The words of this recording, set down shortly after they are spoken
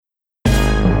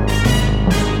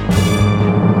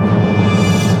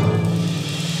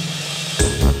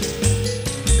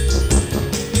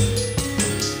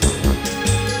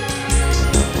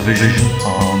Vision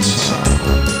on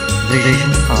Sound.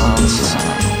 Vision on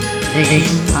Sound. Vision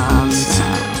on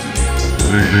Sound.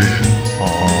 Vision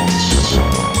on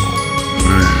Sound.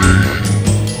 Vision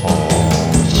on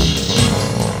Sound.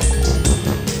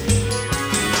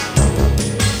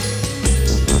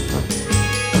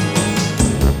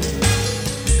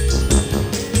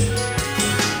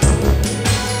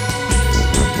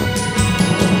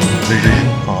 Vision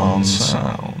on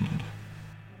Sound.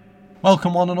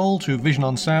 Welcome one and all to Vision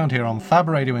on Sound here on Fab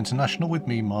Radio International with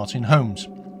me, Martin Holmes.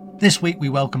 This week we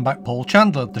welcome back Paul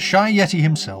Chandler, the Shy Yeti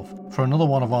himself, for another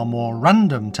one of our more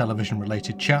random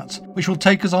television-related chats, which will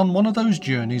take us on one of those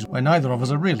journeys where neither of us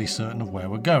are really certain of where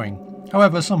we're going.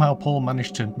 However, somehow Paul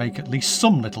managed to make at least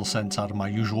some little sense out of my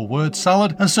usual word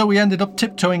salad, and so we ended up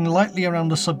tiptoeing lightly around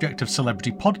the subject of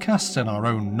celebrity podcasts in our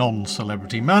own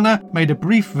non-celebrity manner, made a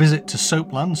brief visit to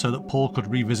Soapland so that Paul could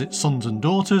revisit Sons and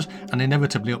Daughters, and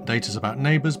inevitably update us about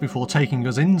Neighbours before taking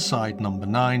us inside number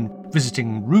 9,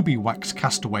 visiting Ruby Wax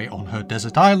Castaway on her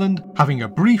desert island, having a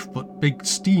brief but big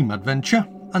steam adventure,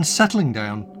 and settling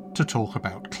down to talk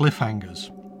about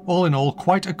cliffhangers. All in all,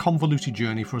 quite a convoluted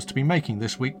journey for us to be making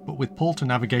this week, but with Paul to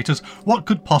navigate us, what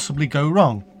could possibly go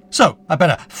wrong? So, I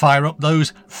better fire up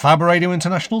those Fab Radio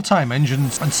International time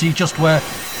engines and see just where...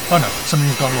 Oh no,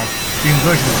 something's gone wrong. The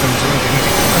inversion zones are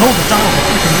overheating, and all the dials are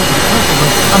flickering over the purple room.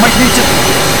 I might need to...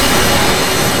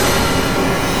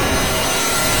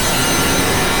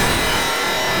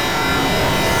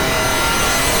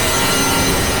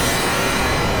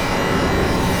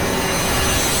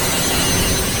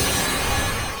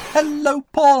 Hello,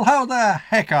 Paul. How the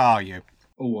heck are you?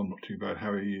 Oh, I'm not too bad. How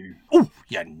are you? Oh,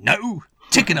 you know,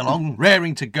 ticking along,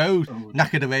 raring to go,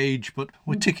 knackered of age, but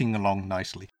we're ticking along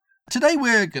nicely. Today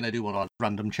we're going to do one of our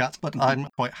random chats, but I'm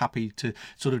quite happy to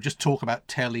sort of just talk about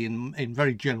telly in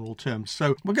very general terms.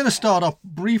 So we're going to start off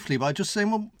briefly by just saying,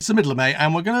 well, it's the middle of May,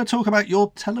 and we're going to talk about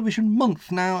your television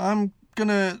month. Now, I'm going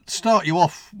to start you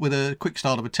off with a quick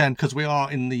start of a 10, because we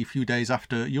are in the few days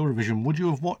after Eurovision. Would you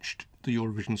have watched the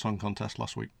Eurovision Song Contest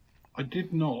last week? I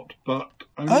did not, but...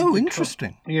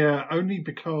 Interesting. Yeah, only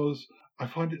because I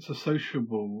find it's a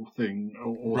sociable thing,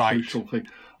 or Right. social thing.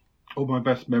 All my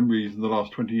best memories in the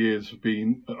last 20 years have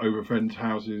been over friends'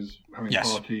 houses, having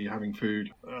Yes. a party, having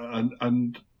food.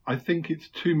 And I think it's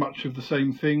too much of the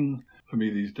same thing for me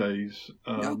these days.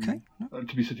 Okay.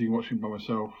 To be sitting watching by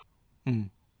myself.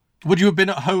 Would you have been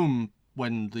at home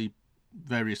when the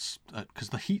various... Because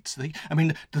the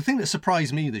thing that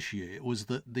surprised me this year was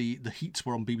that the heats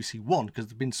were on BBC One, because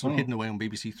they've been sort of hidden away on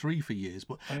BBC Three for years.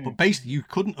 But basically, you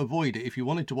couldn't avoid it. If you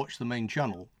wanted to watch the main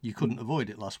channel, you couldn't avoid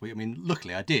it last week. I mean,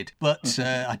 luckily I did. But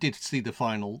I did see the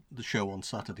show on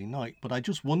Saturday night. But I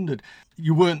just wondered,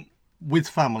 you weren't with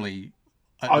family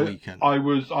at the weekend? I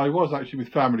was actually with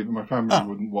family, but my family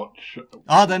wouldn't watch.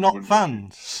 They're not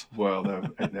fans? Well,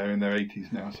 they're in their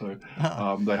 80s now, so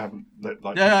they haven't.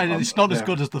 It's not as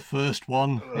good as the first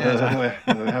one. They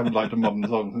haven't liked a modern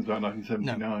song since about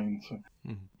 1979. No. So.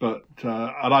 But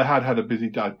and I had a busy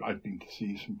day. I'd been to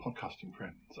see some podcasting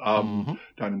friends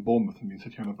down in Bournemouth and been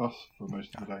sitting on a bus for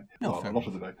most of the day. A lot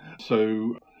of the day.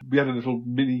 So we had a little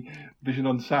mini Vision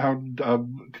on Sound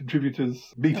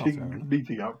contributors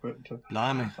meeting up. But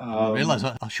blimey, I realise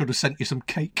I should have sent you some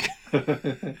cake.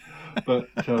 But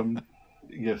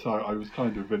yes, I was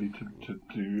kind of ready to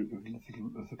do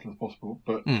as little as possible.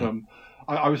 But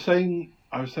I was saying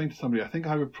to somebody, I think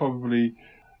I would probably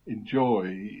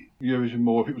enjoy Eurovision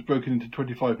more if it was broken into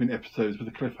 25-minute episodes with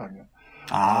a cliffhanger.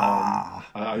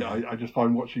 I just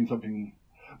find watching something...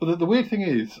 But the weird thing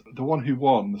is, the one who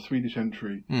won, the Swedish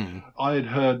entry, I had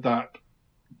heard that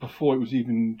before it was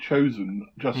even chosen,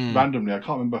 just randomly. I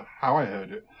can't remember how I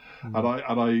heard it, and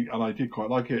I did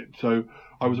quite like it. So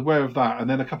I was aware of that, and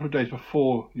then a couple of days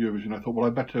before Eurovision, I thought, well,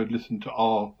 I better listen to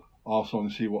our song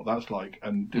and see what that's like,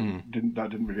 and that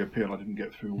didn't really appeal. I didn't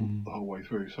get through the whole way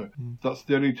through. So that's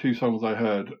the only two songs I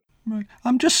heard. Right.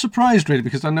 I'm just surprised, really,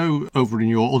 because I know over in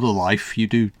your other life you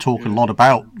do talk a lot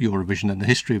about Eurovision and the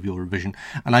history of Eurovision,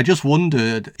 and I just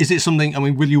wondered, is it something, I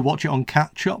mean, will you watch it on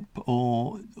catch-up,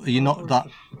 or are you not that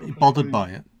bothered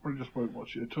by it? I just won't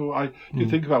watch it at all. I do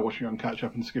think about watching it on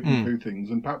catch-up and skipping through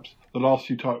things, and perhaps the last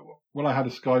few times, when I had a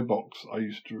Skybox,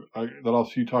 the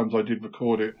last few times I did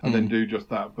record it and then do just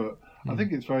that, but I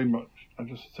think it's very much, I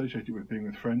just associate it with being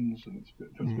with friends, and it's a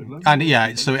bit lonely. And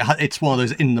yeah, so it's one of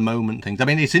those in-the-moment things. I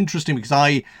mean, it's interesting because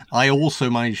I also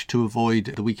managed to avoid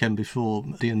the weekend before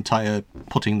the entire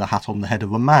putting the hat on the head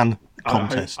of a man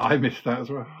contest. I missed that as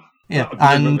well. Yeah,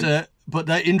 and But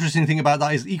the interesting thing about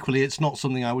that is equally it's not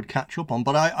something I would catch up on.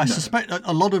 But I suspect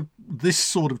a lot of this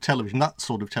sort of television, that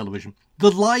sort of television,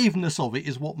 the liveness of it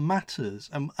is what matters.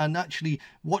 And actually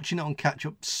watching it on catch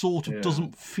up sort of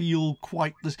doesn't feel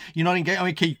quite this. You know what I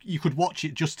mean? You could watch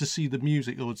it just to see the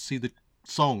music or to see the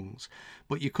songs,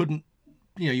 but you couldn't.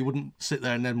 You wouldn't sit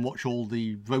there and then watch all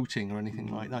the voting or anything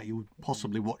like that. You would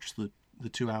possibly watch the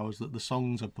 2 hours that the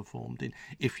songs are performed in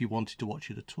if you wanted to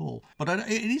watch it at all. But it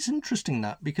is interesting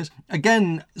that, because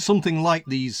again, something like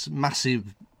these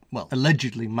massive, well,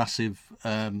 allegedly massive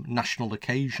national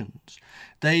occasions,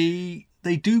 they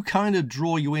do kind of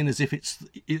draw you in as if it's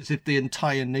if the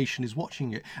entire nation is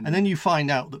watching it. And then you find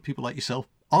out that people like yourself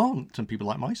aren't, and people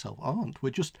like myself aren't.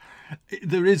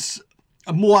 There is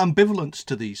a more ambivalence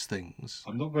to these things.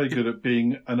 I'm not very good at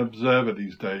being an observer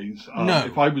these days. No.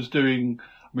 If I was doing,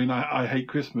 I hate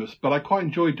Christmas, but I quite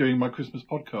enjoy doing my Christmas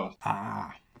podcast.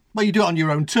 Well, you do it on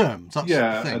your own terms. That's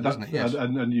the thing, isn't it? Yes.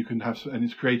 And you can have, and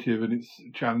it's creative and it's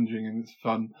challenging and it's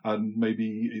fun and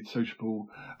maybe it's sociable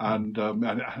and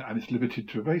it's limited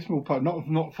to a very small part,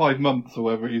 not 5 months or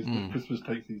whatever it is that Christmas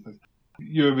takes these days.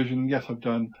 Eurovision, yes, I've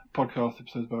done podcast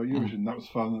episodes about Eurovision. That was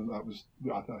fun, and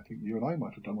I think you and I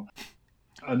might have done one.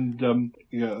 And and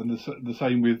the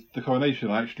same with the coronation.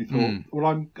 I actually thought, well,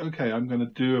 I'm going to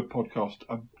do a podcast,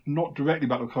 not directly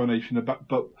about the coronation,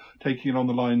 but taking it on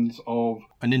the lines of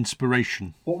an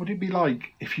inspiration. What would it be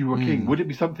like if you were king? Would it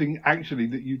be something actually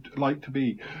that you'd like to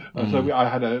be? So I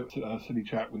had a silly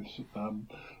chat with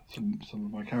some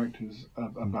of my characters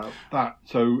about that.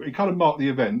 So it kind of marked the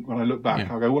event. When I look back,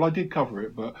 I go, well, I did cover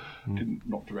it, but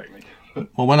not directly.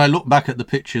 Well, when I look back at the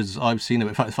pictures I've seen of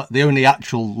it, in fact, the only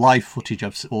actual live footage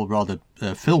or rather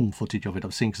film footage of it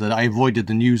I've seen, because I avoided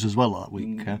the news as well that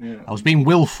week. I was being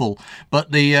willful, but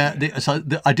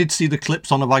I did see the clips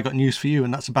on Have I Got News For You,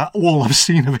 and that's about all I've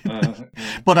seen of it.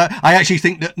 But I actually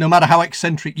think that no matter how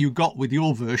eccentric you got with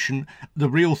your version, the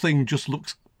real thing just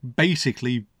looks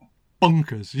basically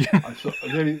bonkers. I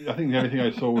think the only thing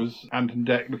I saw was Anton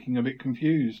Deck looking a bit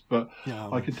confused, but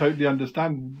I could totally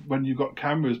understand when you've got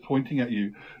cameras pointing at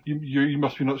you. You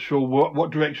must be not sure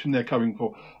what direction they're coming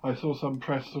for. I saw some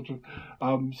press sort of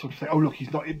say, "Oh, look,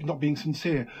 he's not being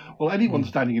sincere." Well, anyone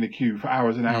standing in a queue for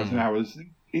hours and hours and hours.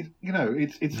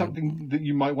 It's something that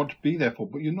you might want to be there for,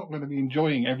 but you're not going to be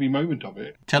enjoying every moment of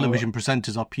it. Television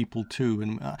presenters are people too,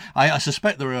 and I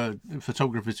suspect there are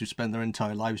photographers who spend their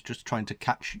entire lives just trying to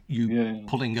catch you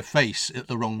pulling a face at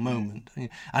the wrong moment. And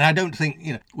I don't think,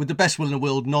 with the best will in the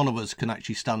world, none of us can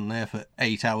actually stand there for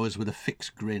 8 hours with a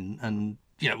fixed grin and.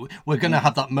 We're going to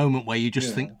have that moment where you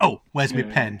just think, "Oh, where's my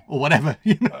pen?" or whatever.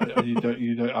 You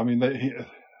don't. I mean,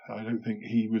 I don't think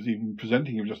he was even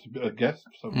presenting. He was just a guest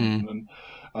for some reason,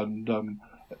 and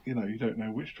you don't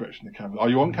know which direction the camera. Are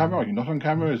you on camera? Are you not on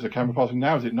camera? Is the camera passing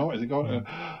now? Is it not? Is it gone?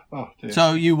 Oh dear.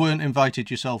 So you weren't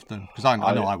invited yourself then? Because I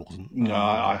know I wasn't. No,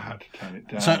 I had to turn it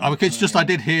down. So it's just I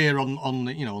did hear on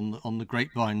the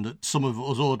grapevine that some of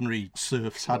us ordinary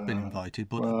serfs had been invited,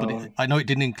 but I know it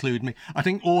didn't include me. I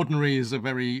think ordinary is a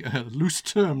very loose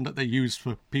term that they use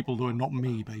for people who are not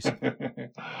me, basically.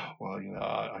 Well,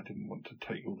 I didn't want to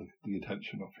take all the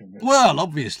attention off him. Well,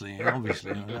 obviously.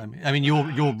 I mean,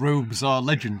 your robes are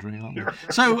legendary, aren't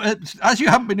they? So, as you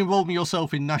haven't been involving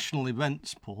yourself in national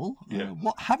events, Paul,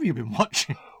 what have you been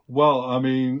watching? Well, I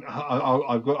mean,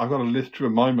 I've got a list to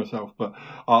remind myself, but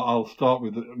I'll start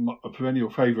with a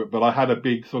perennial favourite. But I had a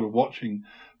big sort of watching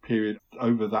period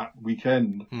over that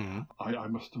weekend. I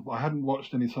hadn't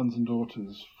watched any Sons and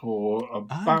Daughters for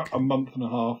about a month and a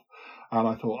half, and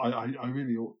I thought I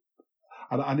really ought.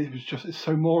 And it was it's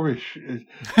so Moorish,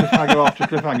 cliffhanger after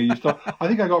cliffhanger. I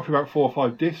think I got through about 4 or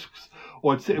 5 discs,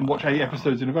 or I'd sit and watch 8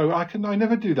 episodes in a row. I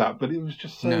never do that, but it was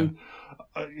just so.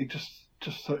 It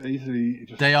just so easily.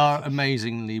 They are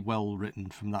amazingly well written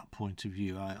from that point of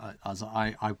view.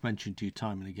 I've mentioned to you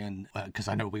time and again, because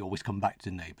I know we always come back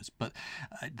to Neighbours, but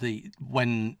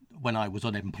when I was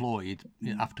unemployed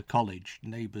after college,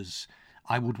 Neighbours.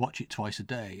 I would watch it twice a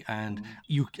day, and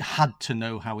you had to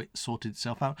know how it sorted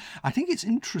itself out. I think it's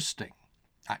interesting,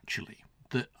 actually,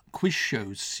 that quiz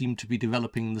shows seem to be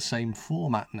developing the same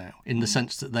format now, in the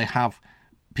sense that they have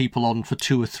people on for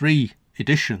 2 or 3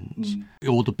 editions,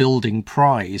 or the building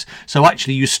prize. So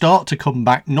actually you start to come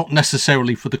back, not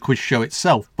necessarily for the quiz show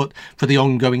itself, but for the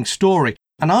ongoing story.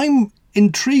 And I'm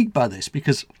intrigued by this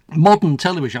because modern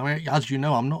television, as you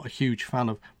know, I'm not a huge fan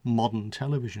of modern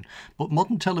television, but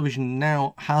modern television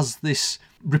now has this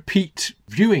repeat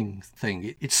viewing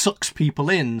thing. It sucks people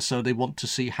in, so they want to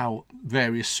see how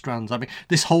various strands. I mean,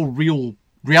 this whole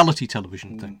reality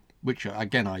television thing, which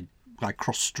again I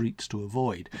cross streets to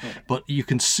avoid, but you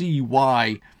can see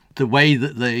why the way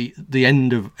that the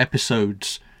end of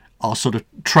episodes are sort of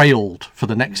trailed for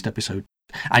the next episode.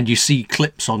 And you see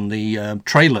clips on the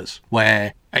trailers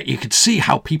where you could see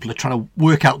how people are trying to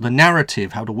work out the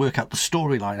narrative, how to work out the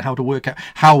storyline, how to work out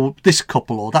how this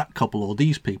couple or that couple or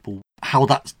these people, how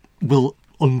that will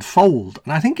unfold.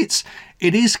 And I think it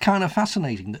is kind of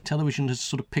fascinating that television has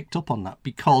sort of picked up on that,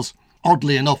 because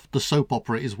oddly enough, the soap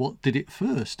opera is what did it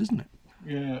first, isn't it?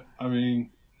 Yeah, I mean,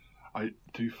 I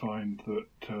do find that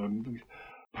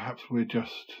perhaps we're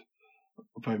just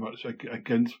very much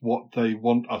against what they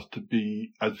want us to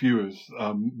be as viewers.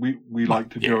 We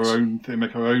like to do our own thing,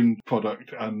 make our own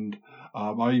product, and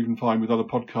I even find with other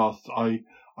podcasts,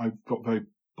 I've got very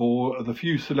bored of the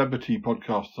few celebrity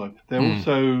podcasts. They're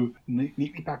also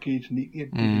neatly packaged, neatly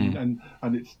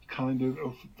and it's kind of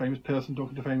a famous person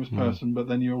talking to a famous person, but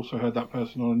then you also heard that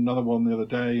person on another one the other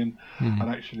day, and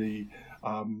actually.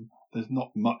 There's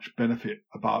not much benefit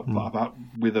about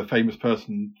with a famous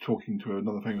person talking to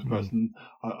another famous person.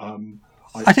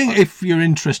 I think if you're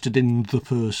interested in the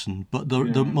person, but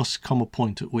there must come a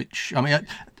point at which, I mean,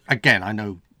 again, I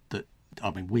know that,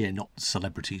 I mean, we're not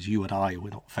celebrities, you and I, we're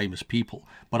not famous people,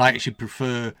 but I actually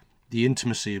prefer the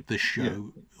intimacy of this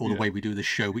show, or the way we do this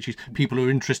show, which is people who are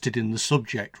interested in the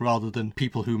subject rather than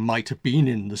people who might have been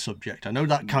in the subject. I know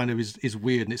that kind of is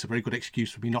weird, and it's a very good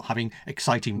excuse for me not having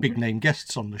exciting big name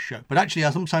guests on the show. But actually, I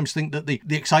sometimes think that the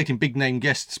exciting big name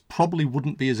guests probably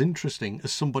wouldn't be as interesting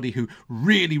as somebody who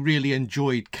really, really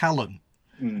enjoyed Callan.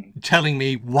 Telling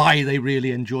me why they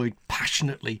really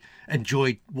passionately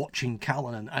enjoyed watching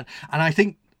Callan. And I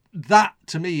think that,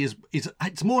 to me, it's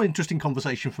a more interesting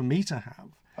conversation for me to have.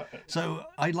 So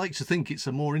I'd like to think it's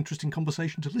a more interesting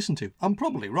conversation to listen to. I'm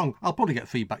probably wrong. I'll probably get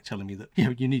feedback telling me that,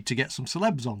 you need to get some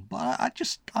celebs on. But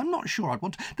I'm not sure I'd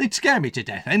want to. They'd scare me to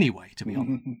death anyway, to be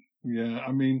honest. Yeah,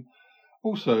 I mean,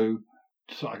 also,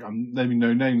 I'm naming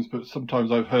no names, but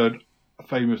sometimes I've heard a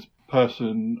famous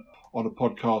person on a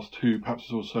podcast who perhaps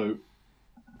is also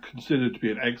considered to be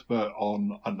an expert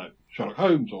on, I don't know, Sherlock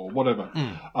Holmes or whatever.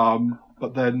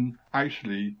 But then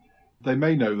actually they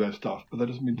may know their stuff, but that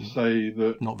doesn't mean to say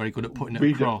that not very good at putting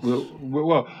it across.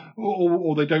 Well,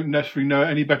 or they don't necessarily know it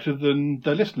any better than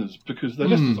their listeners, because their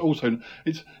listeners also,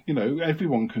 it's,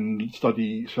 everyone can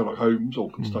study Sherlock Holmes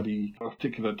or can study a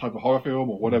particular type of horror film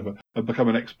or whatever and become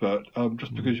an expert.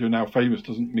 Just because you're now famous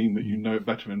doesn't mean that you know it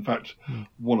better. In fact,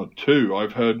 one or two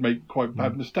I've heard make quite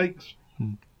bad mistakes.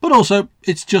 But also,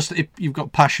 it's just if you've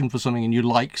got passion for something and you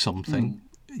like something,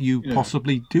 you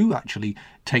possibly do actually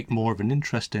take more of an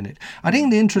interest in it. I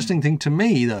think the interesting thing to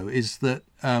me, though, is that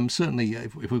certainly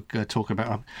if we're going to talk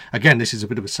about, again, this is a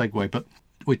bit of a segue, but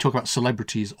we talk about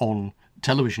celebrities on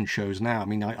television shows now. I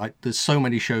mean, there's so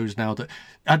many shows now that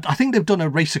I think they've done a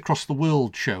Race Across the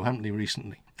World show, haven't they,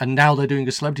 recently? And now they're doing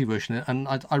a celebrity version. And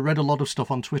I read a lot of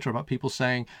stuff on Twitter about people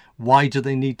saying, why do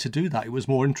they need to do that? It was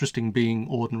more interesting being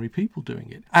ordinary people doing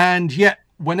it. And yet,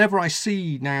 whenever I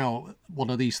see now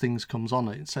one of these things comes on,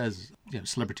 it says,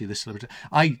 celebrity this, celebrity.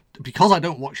 Because I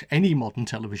don't watch any modern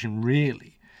television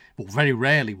really, or very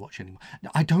rarely watch any.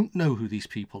 I don't know who these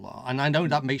people are. And I know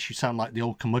that makes you sound like the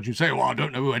old curmudgeon say, well, I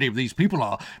don't know who any of these people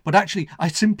are. But actually, I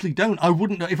simply don't. I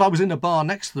wouldn't know. If I was in a bar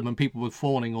next to them and people were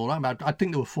fawning all around, I'd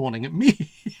think they were fawning at me.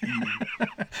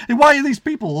 Why are these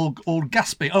people all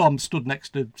gasping? Oh, I'm stood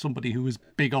next to somebody who was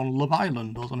big on Love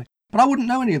Island or something. But I wouldn't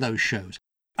know any of those shows.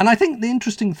 And I think the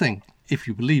interesting thing, if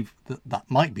you believe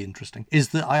that might be interesting, is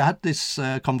that I had this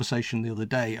conversation the other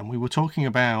day, and we were talking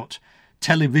about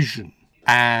television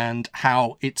and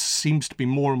how it seems to be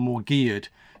more and more geared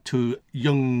to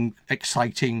young,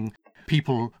 exciting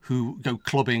people who go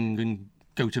clubbing and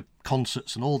go to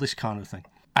concerts and all this kind of thing.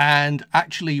 And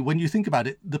actually, when you think about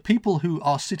it, the people who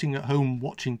are sitting at home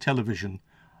watching television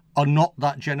are not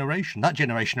that generation. That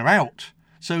generation are out.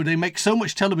 So they make so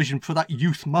much television for that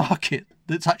youth market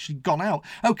that's actually gone out.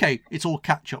 Okay, it's all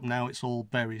catch up now. It's all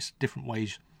various different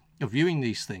ways of viewing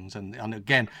these things. And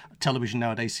again, television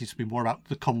nowadays seems to be more about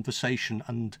the conversation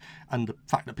and the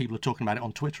fact that people are talking about it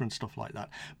on Twitter and stuff like that.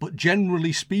 But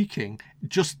generally speaking,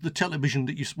 just the television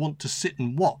that you want to sit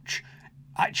and watch,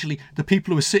 actually, the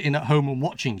people who are sitting at home and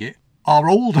watching it are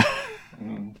older.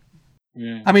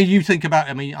 Yeah. I mean, you think about,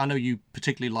 I know you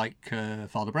particularly like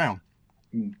Father Brown.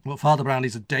 Well, Father Brown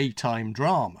is a daytime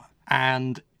drama,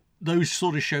 and those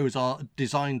sort of shows are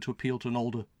designed to appeal to an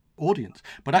older audience.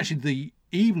 But actually, the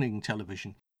evening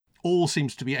television all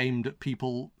seems to be aimed at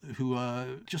people who are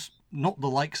just not the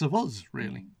likes of us,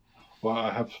 really. Well,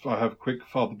 I have quick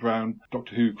Father Brown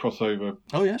Doctor Who crossover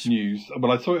Oh, yes. news.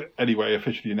 Well, I saw it anyway,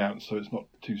 officially announced, so it's not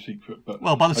too secret. But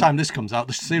Well, by the time this comes out,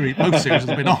 both series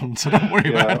have been on, so don't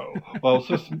worry about it. Well,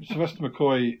 Sylvester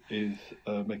McCoy is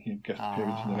making a guest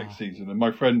appearance in the next season, and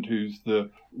my friend who's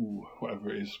the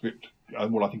whatever it is script.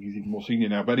 Well, I think he's even more senior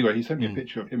now. But anyway, he sent me a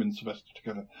picture of him and Sylvester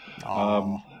together.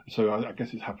 So I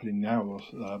guess it's happening now.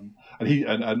 And he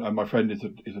and my friend is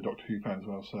a Doctor Who fan as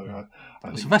well. So I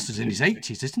think Sylvester's in his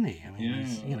 80s, isn't he? I mean,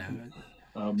 yeah.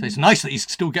 So it's nice that he's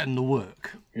still getting the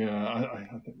work. Yeah,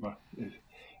 I think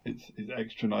it's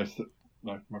extra nice that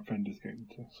my friend is getting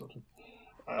to sort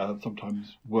of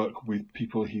sometimes work with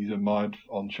people he's admired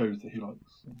on shows that he likes.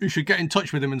 You should get in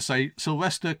touch with him and say,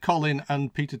 Sylvester, Colin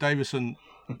and Peter Davison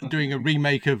doing a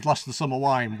remake of Last of the Summer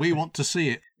Wine. We want to see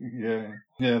it. Yeah.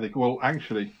 Well,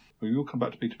 actually, we will come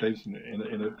back to Peter Davison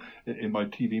in my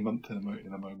TV month in a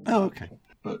moment. Oh, okay.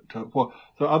 But so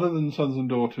other than Sons and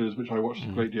Daughters, which I watched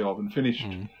a great deal of and finished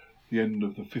the end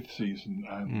of the 5th season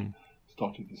and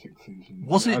started the 6th season.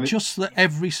 Was it just that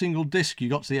every single disc you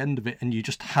got to the end of it and you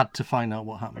just had to find out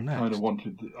what happened next?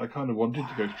 I kind of wanted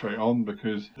to go straight on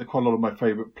because there are quite a lot of my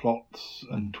favourite plots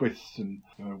and twists, and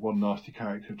one nasty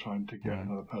character trying to get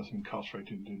another person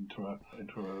incarcerated into a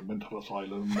mental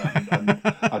asylum,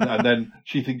 and then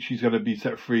she thinks she's going to be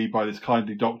set free by this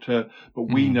kindly doctor, but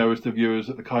we know as the viewers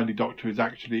that the kindly doctor is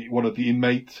actually one of the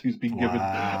inmates who's been given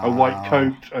a white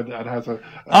coat and has a.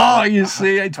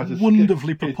 It's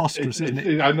wonderfully preposterous.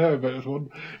 I know, but it's one.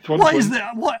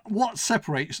 What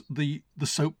separates the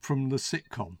soap from the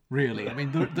sitcom? Really, I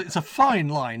mean, it's a fine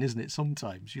line, isn't it?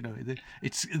 Sometimes,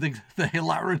 it's the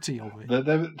hilarity of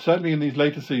it. Certainly in these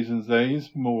later seasons, there is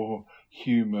more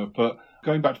humour. But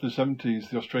going back to the 70s,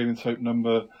 the Australian soap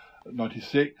number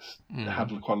 96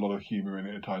 had quite a lot of humour in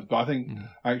it at times. But I think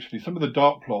actually some of the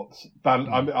dark plots.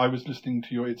 I was listening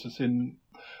to your It's a Sin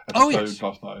episode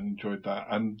last night and enjoyed that,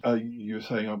 and you were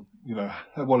saying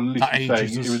it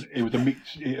was a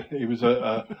mix. It was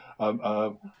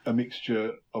a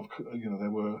mixture of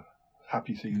there were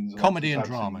happy scenes, comedy and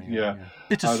drama. Scenes, yeah.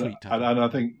 Bittersweet. And I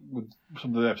think with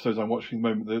some of the episodes I'm watching at the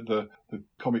moment, the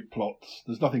comic plots,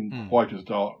 there's nothing quite as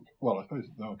dark. Well, I suppose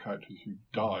there are characters who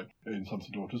die in Sons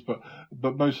and Daughters,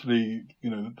 but mostly,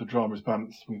 the drama is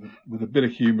balanced with a bit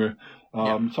of humour.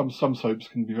 Some soaps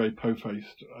can be very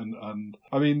po-faced, and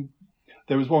I mean,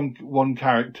 there was one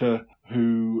character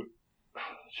who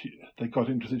they got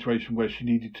into a situation where she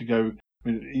needed to go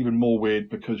even more weird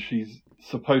because she's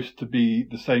supposed to be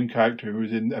the same character who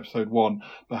was in episode 1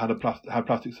 but had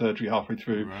plastic surgery halfway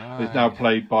through. Right. Is now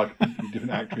played by a completely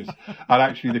different actress. And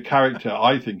actually the character,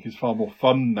 I think, is far more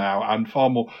fun now and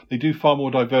they do far more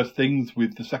diverse things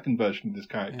with the second version of this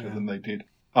character than they did.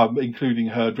 Including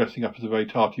her dressing up as a very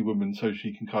tarty woman so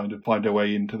she can kind of find her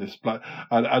way into this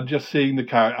and just seeing the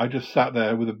character, I just sat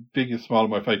there with the biggest smile on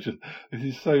my face. This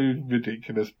is so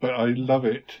ridiculous, but I love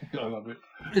it.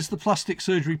 Is the plastic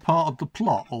surgery part of the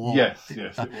plot? Or yes.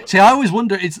 It was. See, I always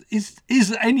wonder: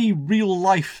 is any real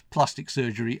life plastic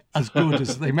surgery as good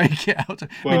as they make it out?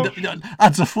 Well, I mean,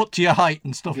 adds a foot to your height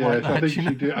and stuff like that. I think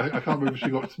she did. I can't remember if she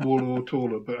got smaller or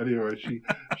taller, but anyway, she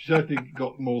certainly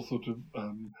got more sort of.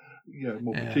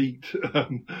 More petite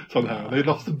somehow. They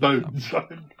lost the bones.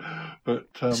 But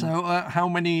so, how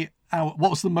many hours?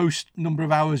 What was the most number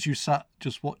of hours you sat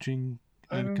just watching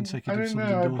consecutive Sons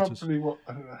and Daughters? I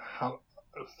don't know how.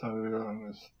 So it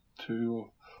was 2 or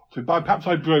 3. But perhaps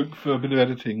I broke for a bit of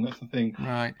editing. That's the thing.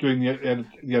 Right. Doing the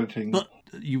editing. But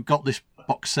you got this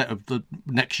box set of the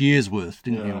next year's worth,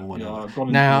 didn't you? Or whatever. Yeah,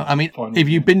 now, I mean, if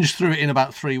you binge through it in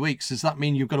about 3 weeks, does that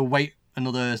mean you've got to wait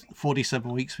another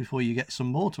 47 weeks before you get some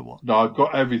more to watch? No, I've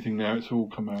got everything now. It's all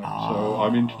come out. So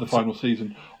I'm into the final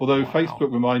season. Although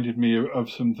Facebook reminded me of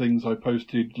some things I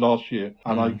posted last year.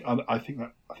 And I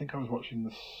think I was watching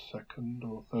the 2nd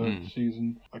or 3rd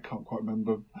season. I can't quite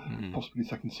remember. Possibly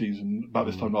 2nd season about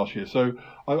this time last year. So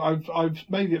I've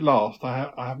made it last. I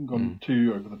haven't gone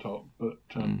too over the top. But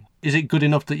is it good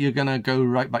enough that you're going to go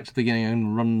right back to the beginning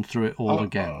and run through it all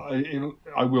again?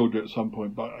 I will do at some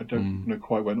point, but I don't know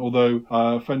quite when. Although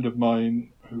a friend of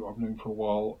mine who I've known for a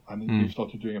while, and we've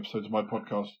started doing episodes of my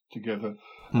podcast together,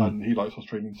 and he likes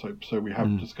Australian soap, so we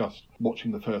have discussed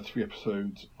watching the first 3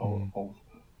 episodes of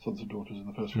Sons and Daughters and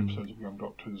the first 3 episodes of Young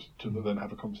Doctors to then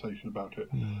have a conversation about it.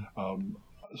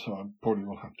 So I probably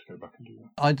will have to go back and do that.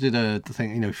 I did the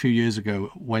thing, a few years ago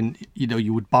when,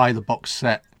 you would buy the box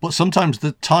set, but sometimes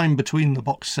the time between the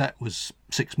box set was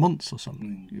 6 months or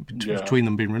something between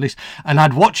them being released. And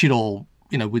I'd watch it all,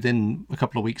 within a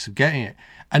couple of weeks of getting it.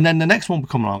 And then the next one would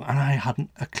come along and I hadn't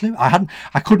a clue.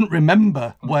 I couldn't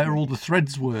remember where all the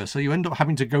threads were. So you end up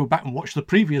having to go back and watch the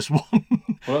previous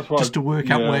one Well, that's why just to work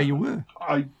out where you were.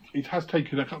 It has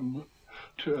taken a couple,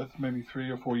 maybe 3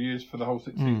 or 4 years for the whole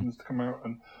 6 seasons to come out,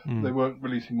 and they weren't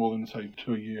releasing more than, say,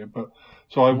 2 a year. But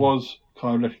so I was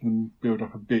kind of letting them build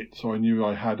up a bit, so I knew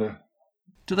I had a.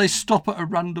 Do they stop at a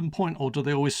random point, or do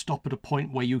they always stop at a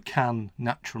point where you can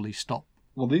naturally stop?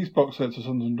 Well, these box sets of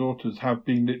Sons and Daughters have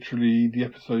been literally the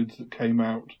episodes that came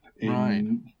out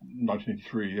in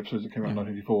 1983, episodes that came out in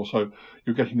 1984. So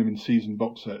you're getting them in season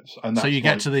box sets. And that's so you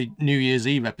get to the New Year's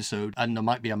Eve episode, and there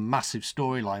might be a massive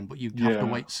storyline, but you have to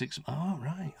wait 6 months. Oh,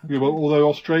 right. Okay. Yeah, well, although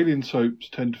Australian soaps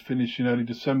tend to finish in early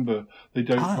December, they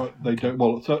don't. They don't.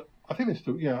 Well, so I think they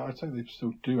still. Yeah, I'd say they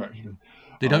still do actually.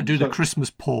 They don't do the Christmas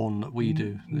porn that we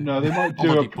do. No, they might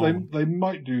do. They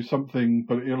might do something,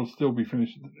 but it'll still be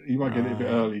finished. You might get it a bit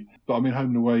early. But I mean, Home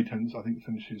and Away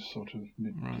finishes sort of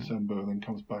mid-December and then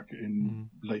comes back in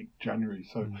late January.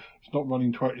 So it's not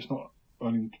running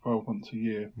 12 months a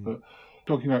year. But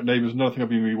talking about Neighbours, another thing I've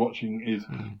been rewatching is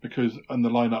because and the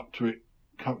line up to it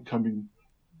coming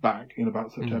back in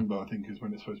about September, I think, is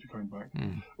when it's supposed to be coming back.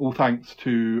 All thanks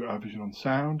to Vision on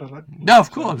Sound. No, of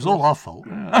course, it was all our fault.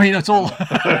 I mean, it's all.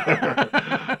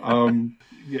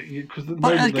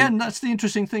 But again, that's the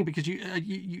interesting thing, because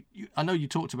you I know you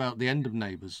talked about the end of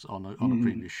Neighbours on a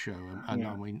previous show,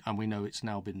 and we know it's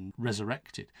now been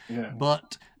resurrected. Yeah.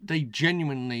 But they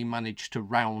genuinely managed to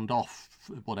round off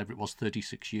whatever it was,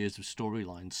 36 years of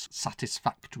storylines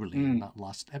satisfactorily in that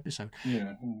last episode.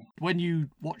 Yeah. When you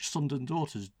watch Sons and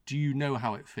Daughters, do you know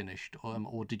how it finished,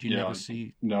 or did you never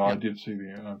see? No, I did see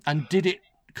the. And did it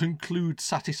conclude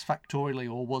satisfactorily,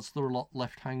 or was there a lot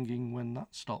left hanging when that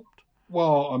stopped?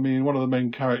 Well, I mean, one of the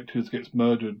main characters gets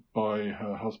murdered by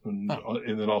her husband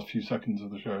in the last few seconds of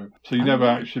the show, so you never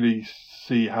actually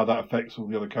see how that affects all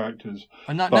the other characters.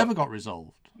 And that never got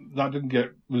resolved. That didn't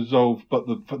get resolved, but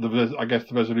I guess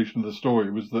the resolution of the story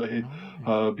was that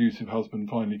her abusive husband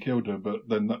finally killed her. But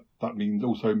then that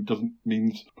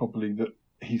means probably that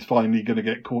he's finally going to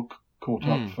get caught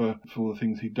up for the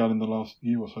things he'd done in the last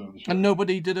year or so of the show. And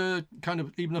nobody did a kind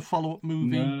of even a follow-up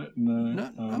movie?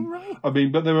 No. Oh, right. I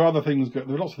mean, but there were other things. There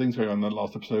were lots of things going on in the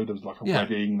last episode. There was like a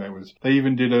wedding. They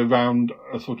even did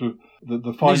a sort of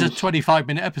the final. These are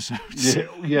 25-minute episodes.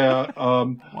 Yeah.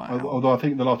 Wow. Although I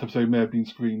think the last episode may have been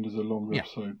screened as a longer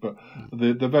episode. But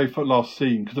the very last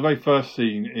scene, because the very first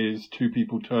scene is two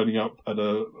people turning up at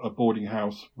a boarding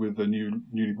house with the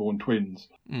newly born twins,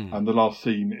 and the last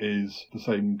scene is the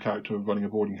same character running a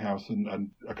boarding house,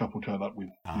 and a couple turn up with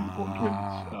newly born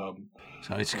twins.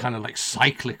 So it's kind of like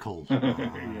cyclical.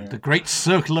 The great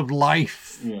circle of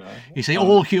life. Yeah. You see,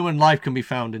 all human life can be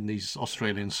found in these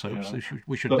Australian soaps. Yeah.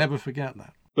 We should never forget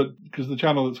that. But because the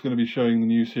channel that's going to be showing the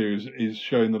new series is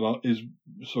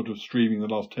sort of streaming the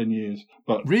last 10 years.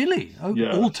 But really? Oh,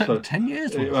 yeah, all 10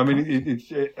 years? I mean,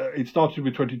 it started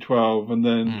with 2012 and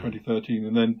then 2013,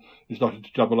 and then it started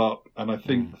to double up. And I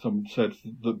think some said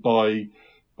that by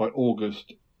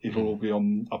August, it'll all be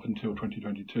on up until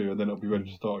 2022, and then it'll be ready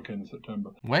to start again in September.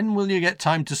 When will you get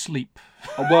time to sleep?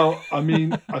 Well, I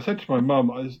mean, I said to my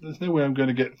mum, there's no way I'm going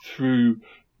to get through,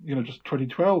 just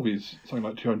 2012 is something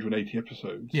like 280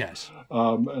 episodes. Yes.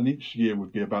 And each year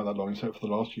would be about that long, except for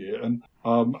the last year. And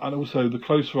also, the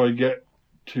closer I get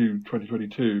to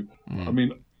 2022, I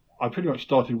mean, I pretty much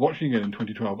started watching it in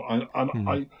 2012,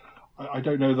 I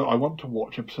don't know that I want to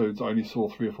watch episodes I only saw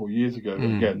 3 or 4 years ago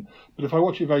again. But if I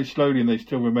watch it very slowly and they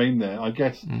still remain there, I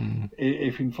guess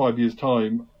if in 5 years'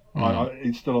 time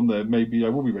it's still on there, maybe I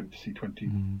will be ready to see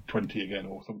 2020 again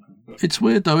or something. But it's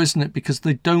weird though, isn't it? Because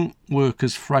they don't work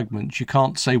as fragments. You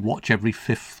can't say watch every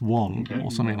 5th one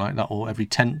or something like that, or every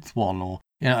 10th one, or.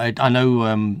 I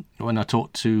know when I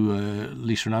talked to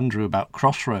Lisa and Andrew about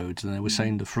Crossroads, and they were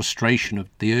saying the frustration of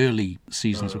the early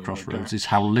seasons of Crossroads is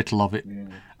how little of it. Yeah.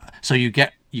 So you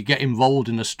get involved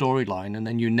in a storyline, and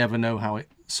then you never know how it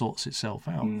sorts itself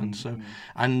out.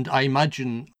 And I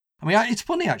imagine, it's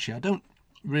funny actually. I don't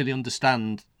really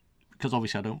understand, because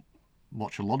obviously I don't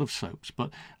watch a lot of soaps,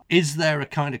 but is there a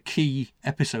kind of key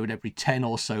episode every 10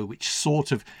 or so which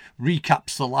sort of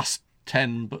recaps the last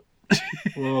 10, but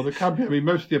well, there can be. I mean,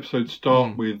 most of the episodes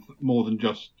start with more than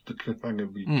just the cliffhanger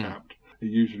recapped. It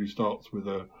usually starts with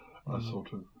a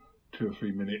sort of 2 or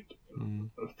 3 minute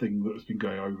thing that's been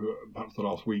going over perhaps the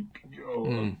last week,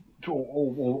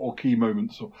 or key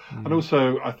moments. And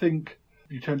also, I think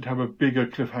you tend to have a bigger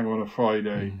cliffhanger on a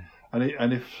Friday.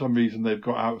 And if for some reason they've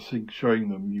got out of sync showing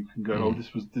them, you can go, oh,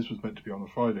 this was meant to be on a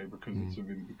Friday because it's a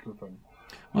really big cliffhanger.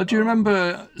 Well, do you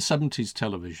remember 70s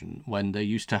television when they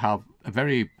used to have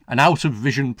an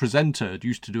out-of-vision presenter who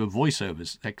used to do a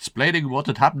voiceover explaining what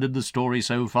had happened in the story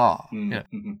so far?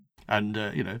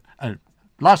 And,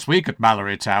 last week at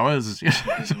Mallory Towers,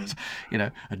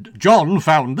 John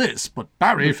found this, but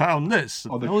Barry found this,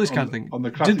 all this kind of thing. On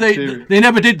the classic series. They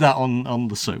never did that on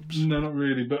the soaps. No, not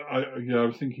really. But I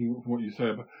was thinking from what you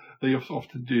said. But they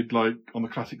often did like on the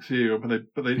classic serial, but it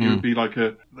would be like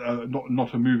a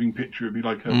not a moving picture. It'd be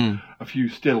like a few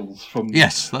stills from.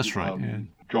 Yes, that's right.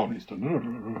 John is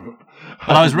done.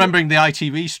 But I was remembering the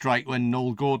ITV strike when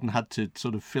Noel Gordon had to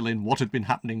sort of fill in what had been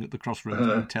happening at the Crossroads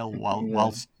Hotel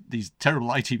whilst these terrible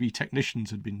ITV technicians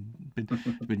had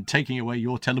been taking away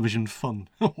your television fun.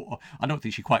 I don't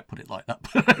think she quite put it like that.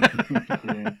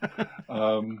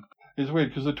 It's weird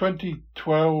because the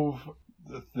 2012.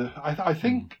 I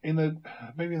think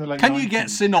maybe in the late. Can 90s, you get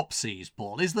synopses,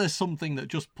 Paul? Is there something that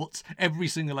just puts every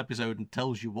single episode and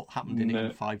tells you what happened in it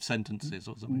in 5 sentences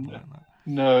or something like that?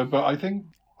 No, but I think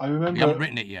I remember. You haven't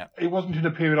written it yet. It wasn't in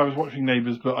a period I was watching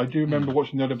Neighbours, but I do remember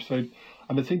watching that episode,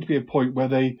 and there seemed to be a point where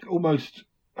they almost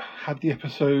had the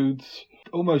episodes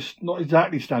almost not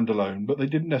exactly standalone, but they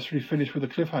didn't necessarily finish with a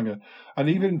cliffhanger. And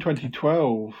even in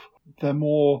 2012, they're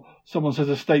more someone says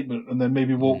a statement and then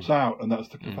maybe walks out, and that's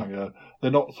the cliffhanger.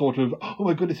 They're not sort of, oh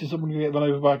my goodness, is someone going to get run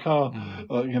over by a car,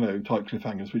 type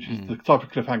cliffhangers, which is the type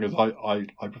of cliffhangers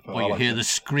I prefer. Or you hear the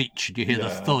screech, you hear the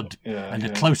thud, and a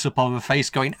close-up of a face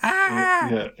going, ah!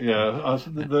 The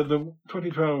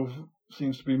 2012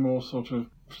 seems to be more sort of...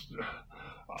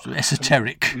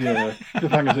 esoteric.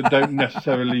 Cliffhangers that don't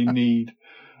necessarily need...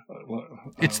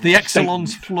 it's the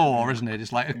Exelon's floor, isn't it?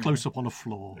 It's like a close-up on a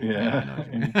floor.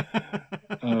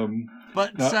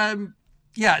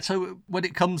 So when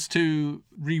it comes to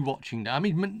rewatching, I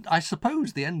mean, I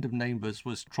suppose the end of Neighbours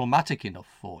was traumatic enough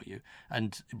for you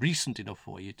and recent enough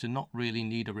for you to not really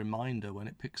need a reminder when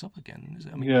it picks up again, is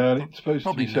it? I mean, it's supposed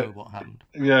to be know what happened.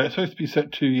 Yeah, it's supposed to be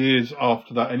set 2 years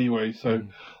after that anyway, so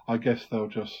I guess they'll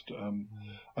just...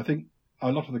 I think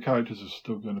a lot of the characters are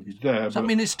still going to be there. So, I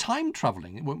mean, it's time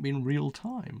travelling. It won't be in real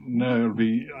time. No,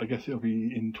 I guess it'll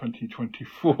be in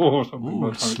 2024 or something.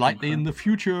 Ooh, slightly in the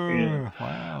future. Yeah.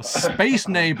 Wow. Space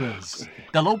Neighbours.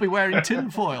 They'll all be wearing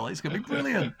tinfoil. It's going to be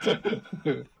brilliant.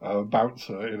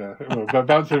 Bouncer,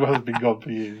 Bouncer hasn't been gone for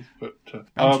years. But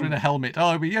Bouncer in a helmet.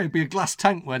 Oh, it'd be a glass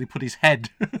tank where they put his head.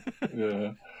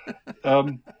 Yeah.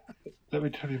 Let me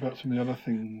tell you about some of the other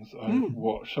things I've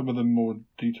watched. Some of them more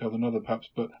detailed than other, perhaps.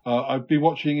 But I've been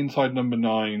watching Inside Number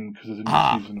 9 because there's a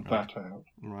new season of that out.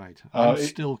 Right. I'm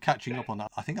still catching up on that.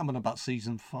 I think I'm on about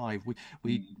season 5.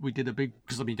 We did a big...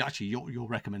 Because, I mean, actually, your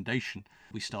recommendation,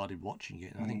 we started watching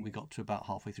it. And I think we got to about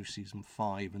halfway through season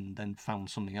 5 and then found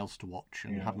something else to watch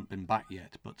and haven't been back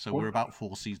yet. But so we're about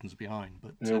 4 seasons behind.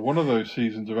 But one of those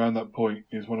seasons around that point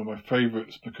is one of my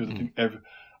favourites because I think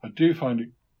I do find it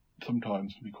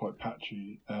sometimes can be quite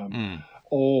patchy,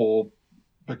 or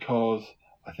because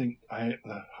I think I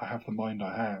have the mind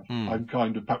I have. I'm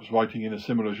kind of perhaps writing in a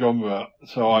similar genre,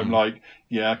 so I'm like,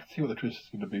 I can see what the twist is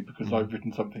going to be because I've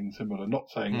written something similar.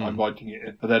 Not saying I'm writing it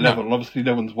at their level, and obviously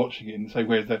no one's watching it and say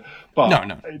where's their. But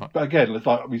again, it's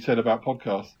like we said about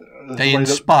podcasts. They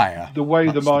inspire. The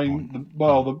way the mind,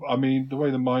 the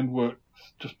way the mind works.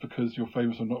 Just because you're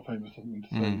famous or not famous doesn't mean to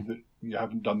say that you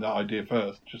haven't done that idea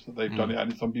first, just that they've done it,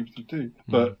 and some people do.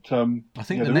 But I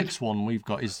think the next one we've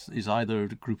got is either a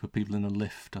group of people in a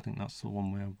lift. I think that's the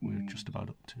one we're just about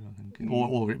up to. I think,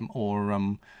 or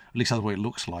at least that's what it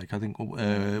looks like. I think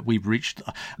we've reached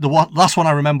the last one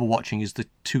I remember watching is the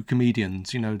 2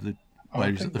 comedians.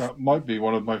 I think that might be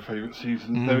one of my favourite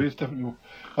seasons. There is definitely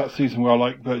that season where I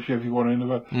like virtually everyone in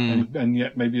it, and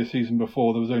yet maybe a season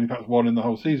before there was only perhaps one in the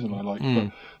whole season I liked.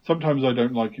 But sometimes I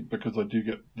don't like it because I do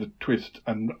get the twist,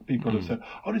 and people have said,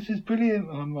 "Oh, this is brilliant,"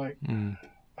 and I'm like.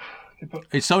 But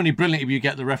it's only brilliant if you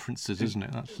get the references, isn't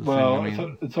it? That's the thing. I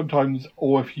mean, sometimes,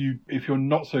 or if you're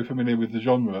not so familiar with the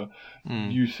genre,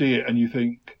 you see it and you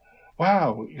think,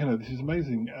 wow, this is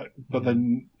amazing. But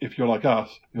then if you're like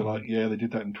us, you're like, they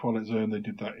did that in Twilight Zone, they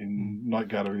did that in Night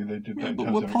Gallery, they did that in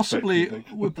But we're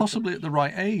possibly at the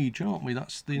right age, aren't we?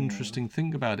 That's the interesting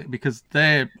thing about it, because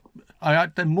they're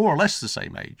more or less the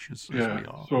same age as we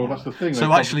are. So that's the thing.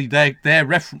 So actually their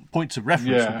points of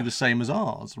reference would be the same as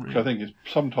ours. Really. Which I think is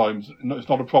sometimes, it's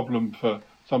not a problem for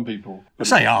some people.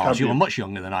 Say ours, you're much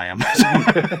younger than I am.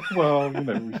 Well,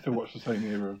 we still watch the same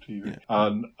era of TV.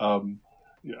 And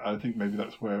I think maybe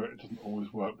that's where it doesn't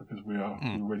always work because we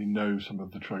already know some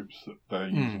of the tropes that they're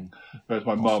using. Whereas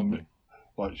my mum,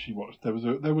 like she watched, there was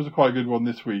a quite good one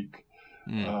this week,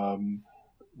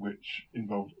 which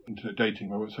involved internet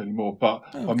dating. I won't say any more, but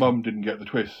my mum didn't get the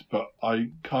twist, but I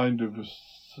kind of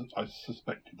I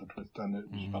suspected the twist, and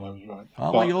I was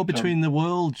right. You're between the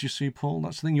worlds, you see, Paul.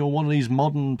 That's the thing. You're one of these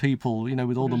modern people,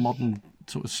 with all the modern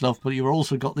sort of stuff, but you've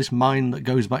also got this mind that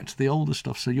goes back to the older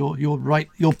stuff. So you're right.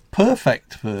 You're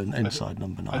perfect for Inside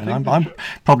Number 9. I'm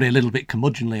probably a little bit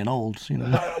curmudgeonly and old, you know.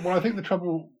 Well, I think the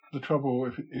trouble,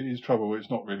 if it is trouble, it's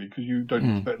not really, because you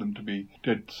don't expect them to be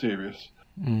dead serious.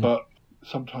 But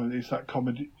sometimes it's that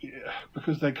comedy,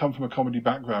 because they come from a comedy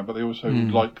background, but they also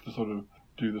like to sort of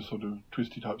do the sort of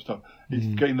twisty type stuff. It's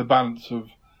getting the balance of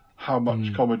how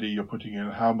much comedy you're putting in,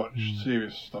 how much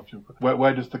serious stuff you're putting.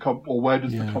 Where does the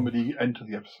comedy enter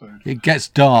the episode? It gets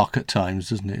dark at times,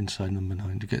 doesn't it? Inside Number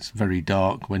 9, it gets very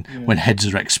dark when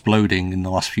heads are exploding in the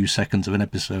last few seconds of an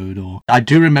episode. Or I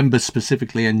do remember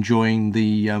specifically enjoying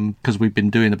the because we've been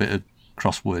doing a bit of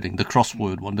crosswording, the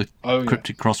crossword one, the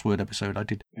cryptic crossword episode.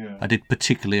 I did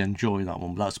particularly enjoy that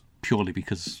one, but that's purely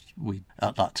because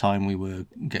at that time we were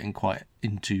getting quite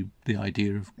into the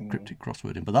idea of cryptic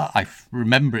crosswording. But that I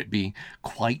remember it being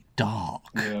quite dark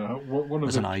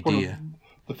as an idea.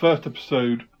 The first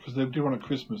episode, because they do one at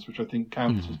Christmas, which I think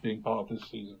counts as being part of this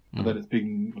season, and then it's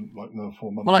been like another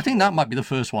 4 months. Well, I think that might be the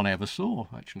first one I ever saw.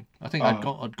 Actually, I think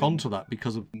I'd gone to that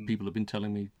because of people have been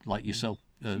telling me, like yourself,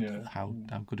 how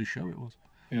good a show it was.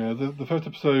 Yeah, the first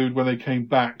episode when they came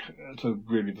back, so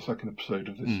really the second episode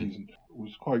of this season,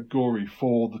 was quite gory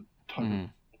for the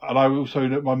time. And I also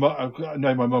know my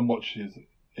mum watches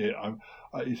it.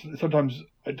 Sometimes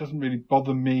it doesn't really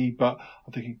bother me, but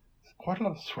I'm thinking there's quite a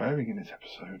lot of swearing in this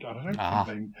episode,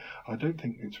 and I don't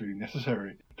think it's really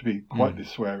necessary to be quite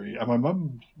this sweary. And my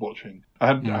mum's watching,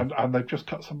 and they've just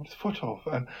cut someone's foot off,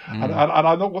 and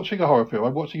I'm not watching a horror film.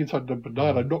 I'm watching Inside Number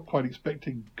 9. I'm not quite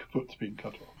expecting foot being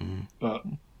cut off, but.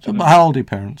 So, how old are your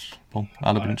parents, Paul?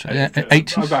 80s?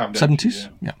 70s?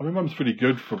 Yeah. I mean, Mum's pretty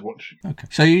good for watching. Okay.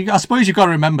 So I suppose you've got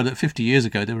to remember that 50 years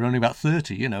ago they were only about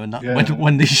 30, you know, and that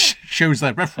when these shows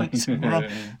their reference,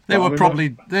 they were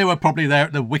probably there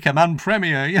at the Wicker Man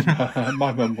premiere, you know.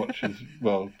 My mum watches,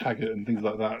 Taggart and things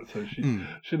like that, so she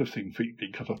should have seen feet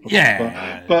being cut off.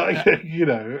 But you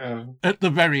know. At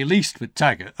the very least with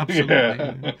Taggart, absolutely.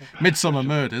 Yeah. Midsummer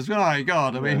Murders, oh my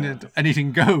God, I mean,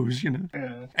 anything goes, you know.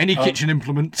 Yeah. Any kitchen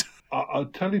implement. I'll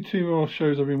tell you 2 more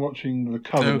shows I've been watching, The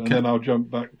Covenant, and then I'll jump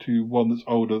back to one that's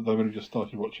older that I've only just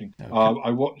started watching. Okay.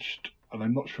 I watched, and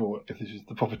I'm not sure if this is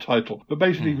the proper title, but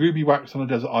basically Ruby Wax on a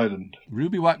Desert Island.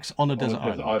 Ruby Wax on a Desert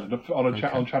Island.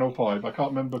 On Channel 5. I can't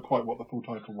remember quite what the full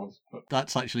title was. But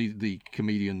that's actually the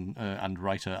comedian and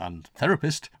writer and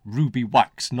therapist, Ruby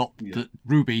Wax, not the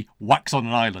Ruby Wax on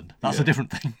an Island. That's a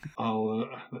different thing.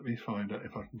 Let me find out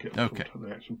if I can get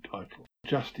the actual title.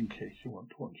 Just in case you want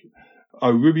to watch it.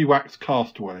 Ruby Wax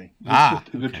Castaway.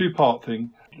 It's a 2-part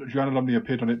thing. Joanna Lumley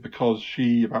appeared on it because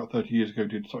she, about 30 years ago,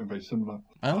 did something very similar.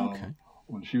 Oh, okay.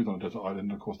 When she was on a desert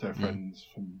island, of course, they're friends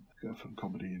from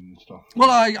comedy and stuff. Well,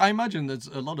 I imagine there's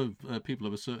a lot of people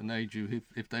of a certain age who,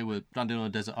 if they were landing on a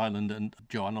desert island and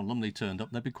Joanna Lumley turned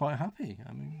up, they'd be quite happy.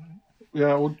 I mean,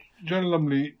 yeah. Well, Joanna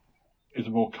Lumley is a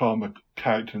more calmer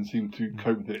character and seems to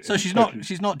cope with it. So she's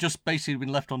not just basically been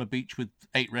left on a beach with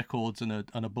 8 records and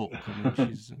a book. I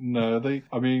mean,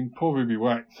 No, poor Ruby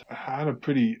Wax had a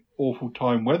pretty awful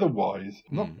time weather-wise.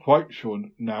 I'm not quite sure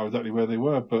now exactly where they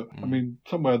were, but I mean,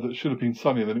 somewhere that should have been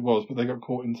sunnier than it was, but they got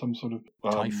caught in some sort of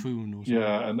typhoon or something.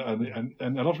 Yeah,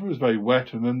 and a lot of it was very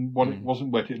wet, and then when it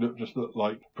wasn't wet, it just looked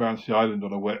like Brownsea Island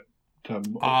on a wet.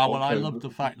 I love the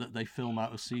fact that they film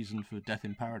out of season for Death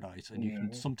in Paradise, and you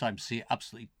can sometimes see it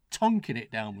absolutely tonking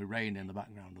it down with rain in the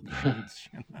background of the fields.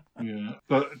 Yeah,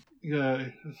 but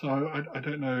so I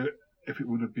don't know if it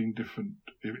would have been different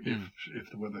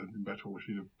if the weather had been better, or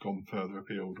she'd have gone further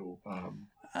afield, or.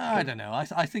 I don't know.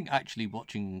 I think actually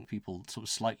watching people sort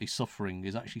of slightly suffering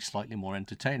is actually slightly more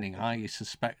entertaining. I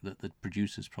suspect that the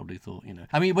producers probably thought, you know.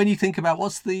 I mean, when you think about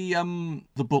what's the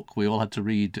book we all had to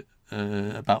read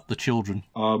about the children.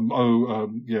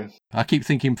 Yes. I keep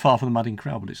thinking Far From the Madding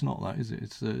Crowd, but it's not that, is it?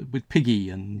 It's with Piggy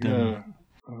and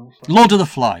Lord of the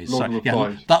Flies.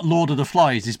 That Lord of the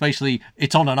Flies is basically,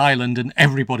 it's on an island and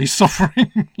everybody's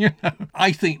suffering. You know,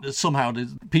 I think that somehow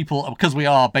people, because we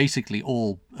are basically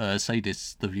all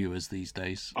sadists, the viewers these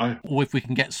days. Or if we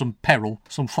can get some peril,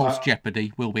 some false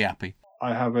jeopardy, we'll be happy.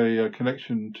 I have a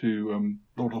connection to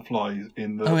Lord of the Flies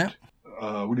in that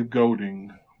William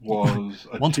Golding was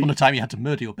once upon a time you had to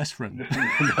murder your best friend.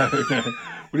 No.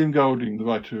 William Golding, the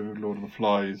writer of Lord of the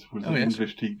Flies, was an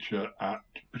English teacher at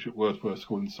Bishop Wordsworth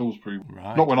School in Salisbury.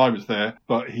 Right. Not when I was there,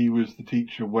 but he was the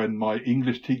teacher when my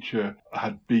English teacher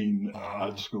had been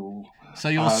at school. So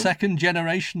you're second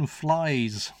generation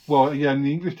Flies. Well, yeah, and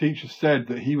the English teacher said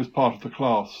that he was part of the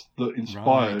class that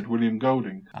inspired William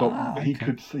Golding, but he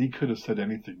could have said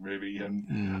anything really,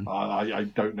 and I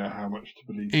don't know how much to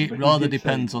believe. It rather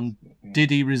depends on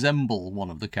did he resemble one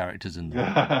of the characters in there.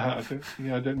 I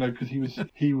don't know, because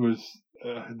he was.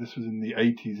 This was in the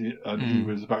 80s, and he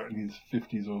was about in his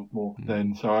 50s or more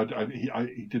then. So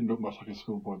he didn't look much like a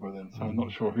schoolboy by then. So I'm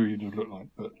not sure who he'd have looked like.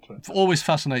 But it always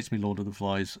fascinates me, Lord of the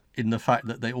Flies, in the fact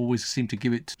that they always seem to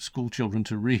give it to school children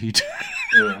to read,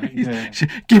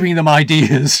 giving them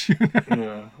ideas.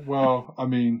 Yeah. Well, I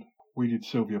mean, we did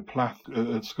Sylvia Plath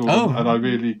at school,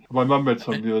 and my mum read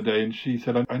something the other day, and she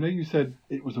said, "I know you said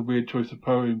it was a weird choice of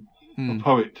poem." A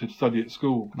poet to study at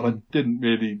school, and I didn't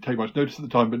really take much notice at the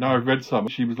time, but now I've read some.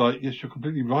 She was like, yes, you're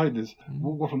completely right.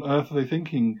 What on earth are they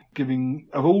thinking, giving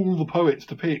of all the poets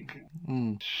to pick?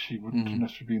 She wouldn't have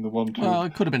necessarily been the one to... Well,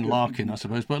 it could have been Larkin, I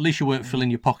suppose, but at least you weren't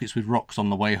filling your pockets with rocks on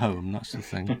the way home. That's the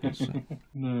thing.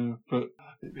 No, but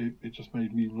it just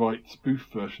made me write spoof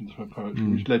versions of her poetry,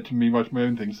 which led to me writing my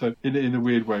own things. So in a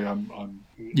weird way,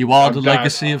 You are the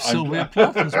legacy of Sylvia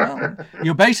Plath as well.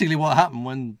 You're basically what happened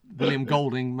when William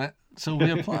Golding met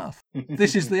Sylvia Plath.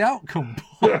 This is the outcome.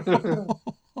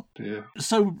 Dear.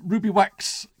 So Ruby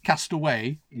Wax cast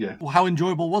away. Yeah. Well, how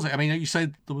enjoyable was it? I mean, you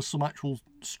said there was some actual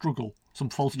struggle, some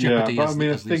false jeopardy. Yeah, but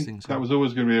I think that was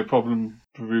always going to be a problem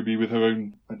for Ruby with her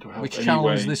own mental health. Which channel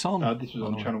was this on? This was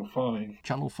on Channel 5.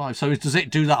 Channel 5. So does it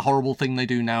do that horrible thing they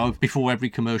do now before every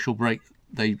commercial break?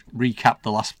 They recap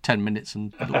the last 10 minutes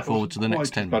and look forward to the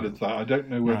next 10 minutes. That. I don't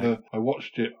know whether I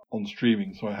watched it on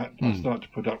streaming, so I started to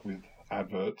put up with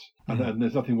adverts, and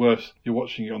there's nothing worse. You're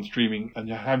watching it on streaming and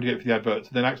you're having to get for the adverts,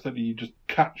 and then accidentally you just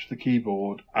catch the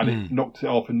keyboard and it knocks it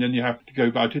off, and then you have to go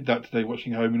back. I did that today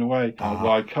watching Home and Away.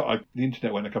 The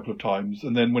internet went a couple of times,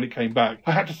 and then when it came back,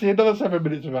 I had to see another 7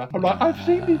 minutes of that. I'm like, I've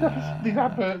seen these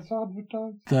adverts 100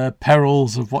 times. The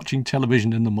perils of watching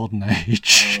television in the modern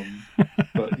age.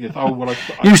 But yes,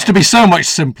 used to be so much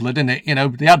simpler, didn't it? You know,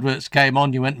 the adverts came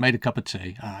on, you went and made a cup of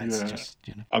tea. It's just,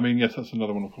 you know. I mean, yes, that's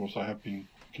another one. Of course, I have been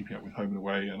keeping up with Home and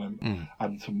Away,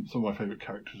 and some of my favourite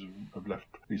characters have left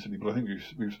recently, but I think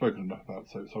we've spoken enough about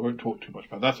it, so I won't talk too much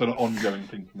about it. That's an ongoing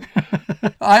thing for me.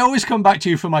 I always come back to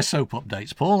you for my soap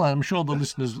updates, Paul. I'm sure the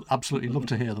listeners absolutely love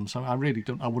to hear them, so I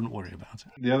wouldn't worry about it.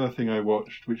 The other thing I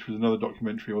watched, which was another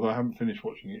documentary, although I haven't finished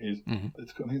watching it, is I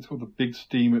think it's called The Big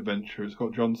Steam Adventure. It's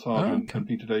got John Sargent and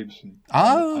Peter Davison.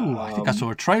 I think I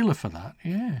saw a trailer for that,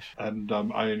 yes. And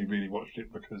I only really watched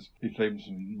it because Peter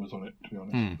Davison was on it, to be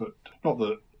honest, but not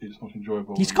that it's not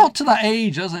enjoyable. He's got to that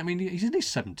age, hasn't he? I mean, he's in his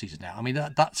 70s now. I mean,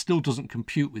 that still doesn't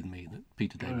compute with me that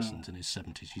Peter Davison's in his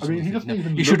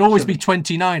 70s. He should always be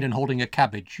 29 and holding a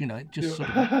cabbage. You know, it just sort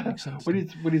of makes sense.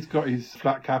 When he's got his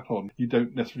flat cap on, you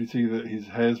don't necessarily see that his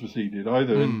hair's receded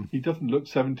either. And he doesn't look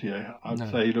 70. I'd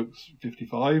say he looks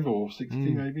 55 or 60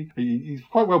 maybe. He's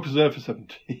quite well preserved for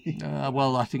 70.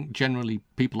 Well, I think generally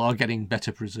people are getting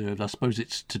better preserved. I suppose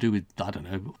it's to do with, I don't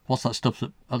know, what's that stuff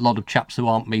that a lot of chaps who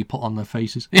aren't me put on their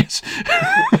faces? Yes.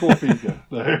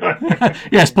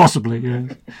 Yes, possibly.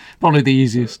 Yes. Probably the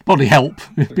easiest. Probably help.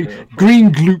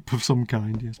 Green gloop of some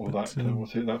kind. Yes. Or what's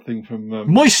it? That thing from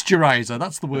moisturiser.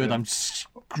 That's the word I'm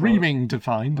screaming to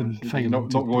find and failing.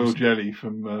 Not royal jelly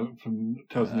from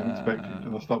Tales of the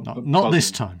Unexpected. Not this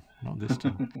time. Not this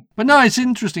time. But no, it's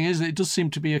interesting, isn't it? It does seem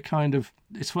to be a kind of...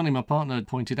 It's funny, my partner had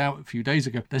pointed out a few days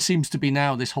ago, there seems to be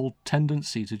now this whole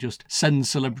tendency to just send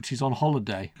celebrities on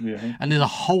holiday. Yeah. And there's a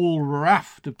whole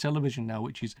raft of television now,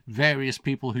 which is various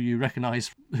people who you recognise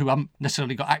who haven't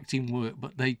necessarily got acting work,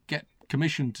 but they get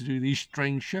commissioned to do these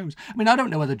strange shows. I mean, I don't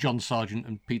know whether John Sargent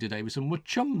and Peter Davison were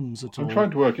chums at all. I'm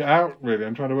trying to work it out, really.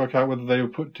 I'm trying to work out whether they were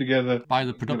put together by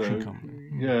the production company.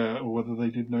 Yeah, or whether they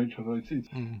did know each other.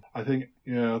 I think,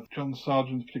 John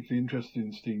Sargent's particularly interested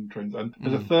in steam trains. And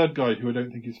there's a third guy who I don't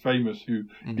think is famous, who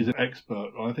is an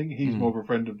expert. And I think he's more of a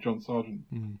friend of John Sargent.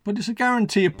 But it's a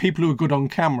guarantee of people who are good on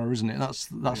camera, isn't it? That's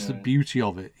the beauty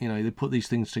of it. You know, they put these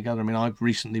things together. I mean, I've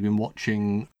recently been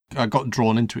watching... I got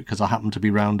drawn into it because I happened to be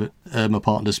round at my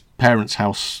partner's parents'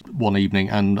 house one evening,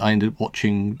 and I ended up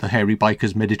watching the Hairy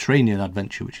Bikers Mediterranean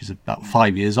Adventure, which is about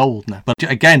 5 years old now. But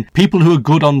again, people who are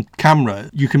good on camera,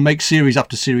 you can make series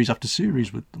after series after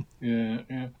series with them.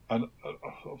 Yeah. And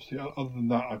obviously, other than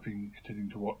that, I've been continuing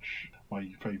to watch my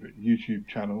favourite YouTube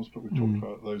channels, but we've talked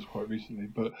about those quite recently.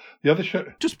 But the other show...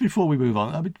 Just before we move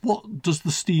on, I mean, what does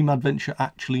the Steam Adventure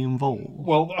actually involve?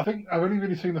 Well, I think I've only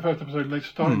really seen the first episode, and they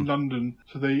start in London,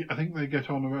 so I think they get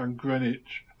on around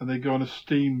Greenwich, and they go on a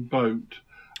steam boat.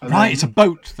 Right, it's a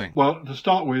boat thing. Well, to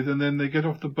start with, and then they get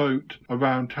off the boat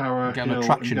around Tower Hill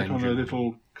and get on a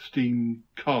little steam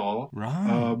car.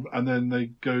 Right. And then they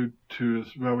go to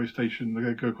a railway station,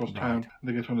 they go across town, and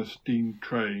they get on a steam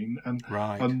train. And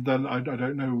then I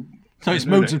don't know. So it's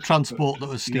modes of transport that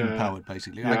were steam-powered,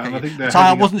 basically. Yeah, and I think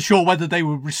I wasn't sure whether they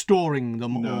were restoring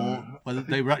them or whether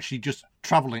they were actually just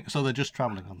travelling. So they're just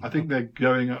travelling on them. I think they're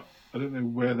going up. I don't know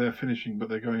where they're finishing, but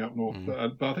they're going up north. But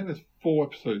I think there's 4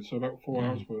 episodes, so about 4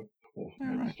 hours worth. Or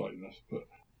maybe slightly less, but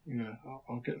yeah,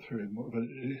 I'll get through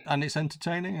it. And it's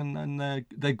entertaining, and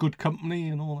they're good company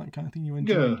and all that kind of thing. You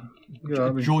enjoy,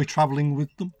 enjoy travelling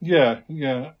with them. Yeah,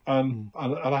 and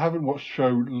I haven't watched a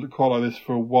show quite like this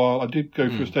for a while. I did go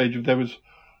through a stage of it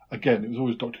was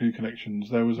always Doctor Who connections.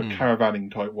 There was a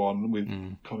caravanning type one with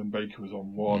Colin Baker was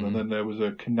on one, and then there was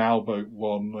a canal boat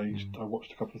one. I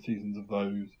watched a couple of seasons of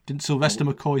those. Didn't Sylvester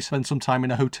McCoy spend some time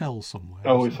in a hotel somewhere?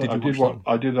 Oh,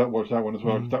 I did watch that one as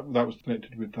well. That was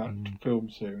connected with that film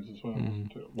series as well.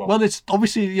 Wasn't it? Well, it's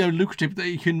obviously lucrative that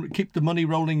you can keep the money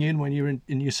rolling in when you're in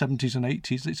your 70s and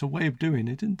 80s. It's a way of doing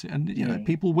it, isn't it? And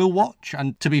people will watch.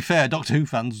 And to be fair, Doctor Who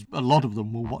fans, a lot of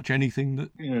them will watch anything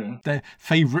that their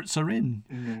favourites are in.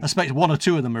 I suspect 1 or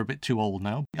 2 of them are a bit too old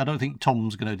now. I don't think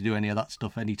Tom's going to do any of that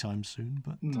stuff anytime soon.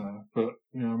 But no, but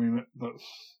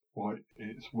that's why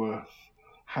it's worth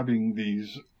having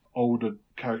these older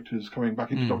characters coming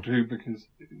back into Doctor Who, because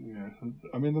there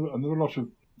are a lot of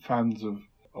fans of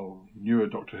newer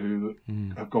Doctor Who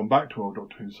that have gone back to old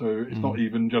Doctor Who. So it's not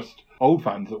even just old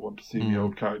fans that want to see the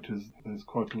old characters. There's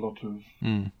quite a lot of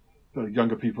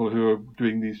younger people who are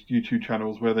doing these YouTube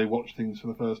channels where they watch things for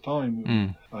the first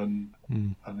time, and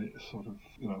it's sort of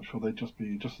I'm sure they'd just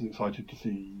be just as excited to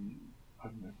see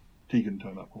Tegan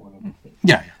turn up or whatever.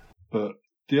 Yeah. But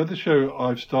the other show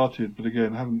I've started, but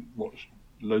again haven't watched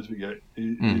loads of it yet,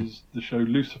 is the show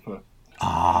Lucifer.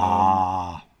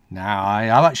 Now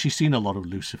I've actually seen a lot of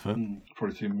Lucifer.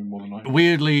 Probably seen more than I have.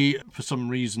 Weirdly, for some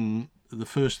reason, the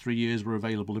first 3 years were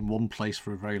available in one place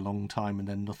for a very long time, and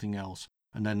then nothing else.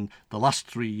 And then the last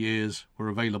 3 years were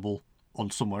available on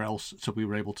somewhere else, so we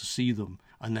were able to see them.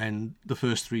 And then the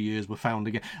first 3 years were found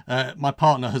again. My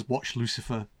partner has watched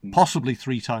Lucifer possibly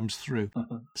 3 times through.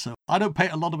 So I don't pay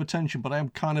a lot of attention, but I am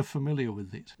kind of familiar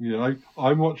with it. Yeah,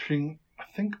 I'm watching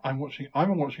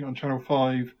it on Channel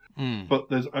 5, but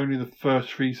there's only the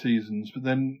first 3 seasons. But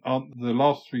then aren't the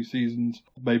last 3 seasons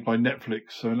made by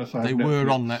Netflix? So unless I have They were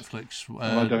Netflix, on Netflix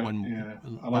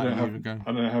I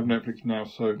don't have Netflix now.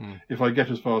 So if I get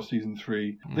as far as season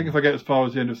 3, I think if I get as far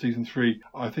as the end of season 3,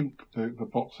 I think the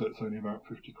box set's only about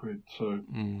 £50. So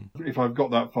if I've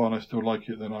got that far and I still like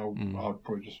it, then I'll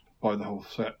probably just buy the whole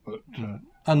set. But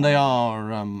and they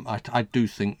are, I do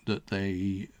think that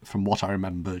they, from what I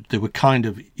remember, they were kind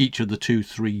of, each of the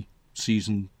 2-3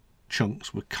 season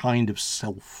chunks were kind of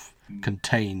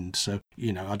self-contained. So,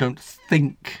 I don't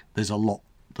think there's a lot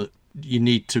that you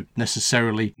need to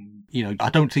necessarily, I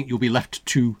don't think you'll be left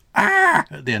to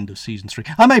at the end of season 3.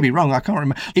 I may be wrong, I can't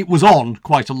remember. It was on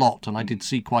quite a lot, and I did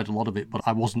see quite a lot of it, but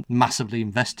I wasn't massively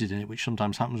invested in it, which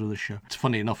sometimes happens with a show. It's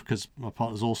funny enough because my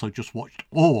partner's also just watched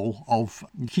all of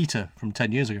Nikita from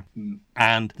 10 years ago.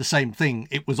 And the same thing,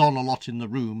 it was on a lot in the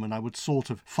room, and I would sort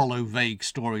of follow vague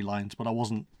storylines, but I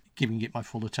wasn't giving it my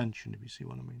full attention, if you see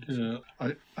what I mean. Yeah,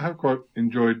 I have quite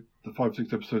enjoyed the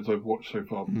 5-6 episodes I've watched so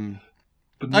far.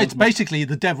 But it's basically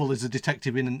the devil is a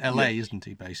detective in LA, isn't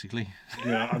he, basically?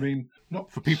 Yeah, I mean,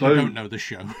 not for people who don't know the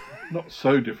show. Not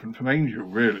so different from Angel,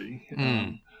 really.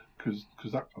 Because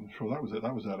I'm sure that was it.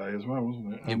 That was LA as well,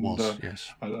 wasn't it? It was,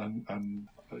 yes. And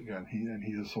again,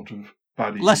 he's a sort of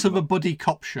baddie. Less of a buddy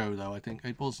cop show, though, I think.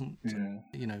 It wasn't,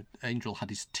 Angel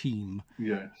had his team.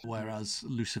 Yes. Whereas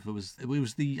Lucifer was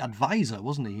the advisor,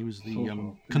 wasn't he? He was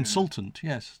the consultant,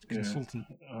 consultant.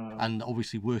 And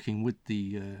obviously working with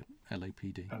the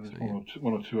LAPD. And there's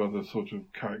one or two other sort of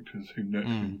characters who know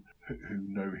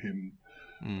him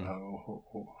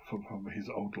or from his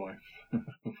old life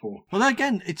before. Well,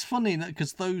 again, it's funny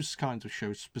because those kinds of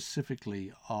shows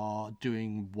specifically are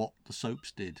doing what the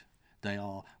soaps did. They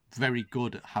are very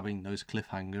good at having those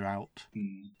cliffhanger out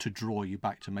to draw you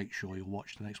back to make sure you'll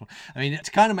watch the next one. I mean,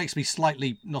 it kind of makes me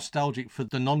slightly nostalgic for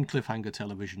the non-cliffhanger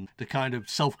television, the kind of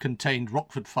self-contained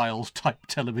Rockford Files type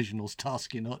television or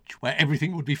Starsky and Hutch, where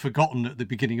everything would be forgotten at the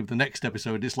beginning of the next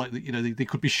episode. It's like, they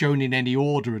could be shown in any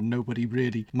order and nobody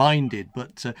really minded.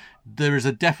 But there is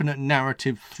a definite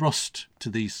narrative thrust to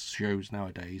these shows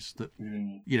nowadays that,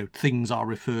 things are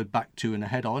referred back to and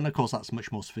ahead of. And of course, that's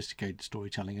much more sophisticated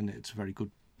storytelling, and it's very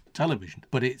good television.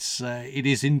 But it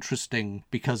is interesting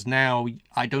because now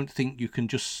I don't think you can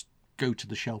just go to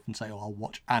the shelf and say, I'll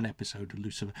watch an episode of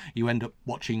Lucifer. You end up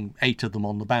watching 8 of them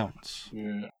on the bounce.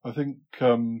 Yeah, I think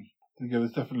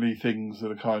there's definitely things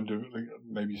that are kind of like,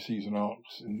 maybe season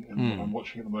arcs in what I'm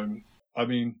watching at the moment. I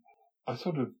mean, I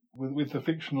sort of, with the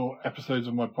fictional episodes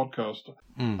of my podcast,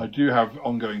 I do have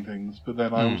ongoing things, but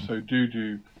then I also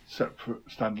do separate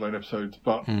standalone episodes.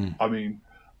 But I mean,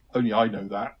 only I know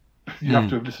that. You have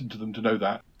to have listened to them to know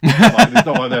that. It's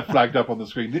not like they're flagged up on the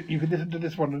screen. You can listen to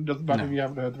this one, and it doesn't matter if you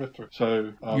haven't heard the rest of it.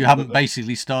 So you haven't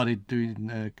basically started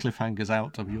doing cliffhangers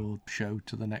out of your show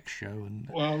to the next show. And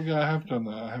well, yeah, I have done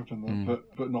that.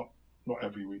 But not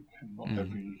every week, and not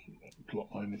every plot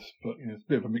line. But it's a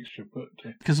bit of a mixture. But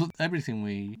because everything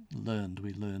we learned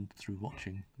through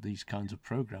watching these kinds of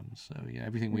programs. So yeah,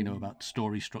 everything we know about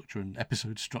story structure and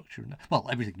episode structure, and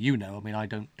everything you know. I mean, I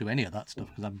don't do any of that stuff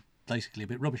because I'm basically a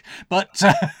bit rubbish, but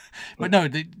no,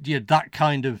 that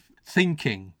kind of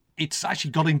thinking, it's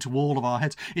actually got into all of our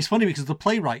heads. It's funny because the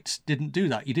playwrights didn't do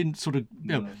that. You didn't sort of,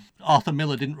 Arthur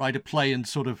Miller didn't write a play and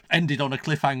sort of ended on a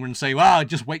cliffhanger and say, well,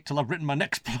 just wait till I've written my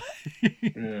next play.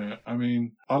 Yeah, I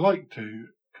mean, I like to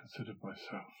consider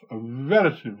myself a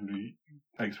relatively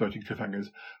expert in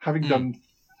cliffhangers, having done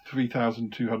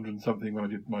 3,200 and something when I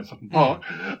did my Sutton Park,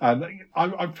 and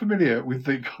I'm familiar with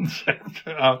the concept.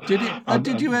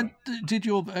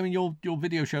 Your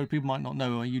video show, people might not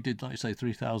know, you did, like you say,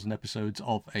 3,000 episodes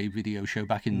of a video show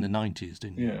back in the 90s,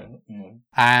 didn't you? Yeah.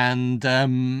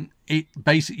 And it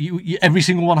basically, every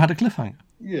single one had a cliffhanger.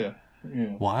 Yeah.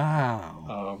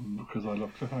 Wow. Because I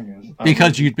love cliffhangers.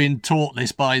 Because you'd been taught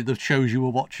this by the shows you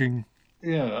were watching.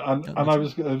 Yeah, and I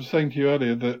was saying to you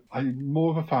earlier that I'm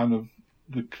more of a fan of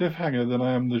the cliffhanger than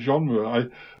I am the genre.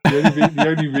 The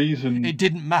only reason it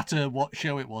didn't matter what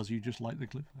show it was, you just liked the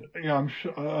cliffhanger. Yeah, I'm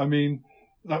sure. I mean,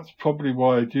 that's probably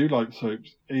why I do like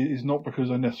soaps. It is not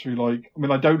because I necessarily like. I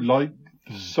mean, I don't like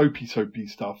the soapy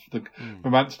stuff, the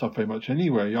romance stuff very much.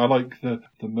 Anyway, I like the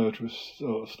murderous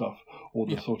stuff, or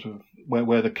the sort of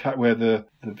where the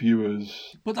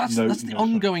viewers. But that's the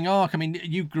ongoing arc. I mean,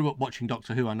 you grew up watching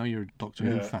Doctor Who. I know you're a Doctor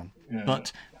Who fan,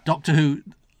 but Doctor Who.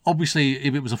 Obviously,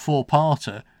 if it was a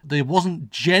 4-parter, there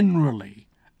wasn't generally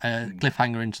a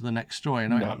cliffhanger into the next story. I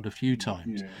know it happened a few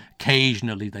times. Yeah.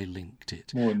 Occasionally, they linked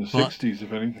it. More in the 60s,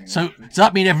 if anything. So, does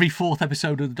that mean every 4th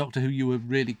episode of the Doctor Who, you were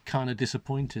really kind of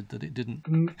disappointed that it didn't?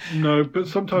 No, but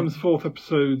sometimes 4th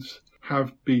episodes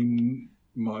have been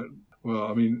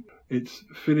it's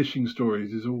finishing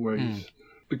stories is always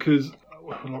because.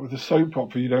 Like with the soap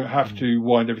opera, you don't have to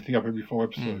wind everything up every 4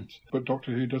 episodes. But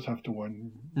Doctor Who does have to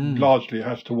wind. Largely, it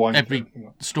has to wind everything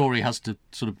up. Story has to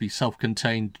sort of be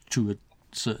self-contained to a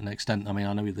certain extent. I mean,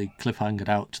 I know they cliffhangered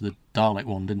out to the Dalek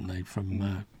one, didn't they?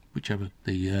 From whichever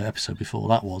the episode before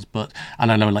that was.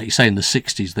 And I know, like you say, in the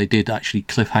 60s, they did actually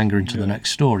cliffhanger into the next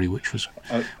story, which was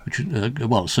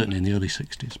certainly in the early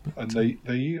 60s. But and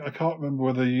they I can't remember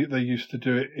whether they used to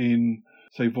do it in.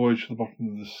 Say Voyage to the Bottom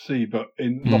of the Sea, but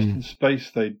in Lost in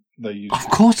Space they used. Of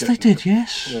course they did.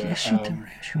 Yes, yes, you did.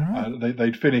 You're right.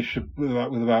 They'd finish with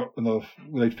about another.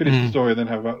 They'd finish the story and then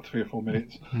have about 3 or 4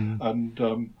 minutes. And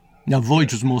now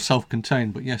Voyage was more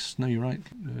self-contained, but yes, no, you're right.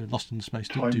 Lost in Space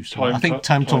did do so. I think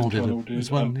Time Tunnel did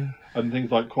as well. And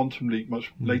things like Quantum Leap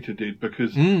much later did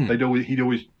because Sam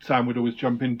would always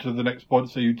jump into the next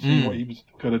point, so you'd see what he was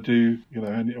going to do,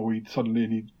 and it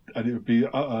would be,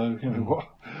 what?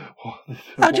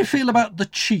 How do you feel about the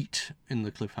cheat in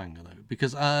the cliffhanger, though?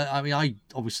 Because, I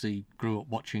obviously grew up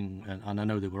watching, and I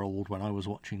know they were old when I was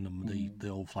watching them, the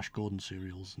old Flash Gordon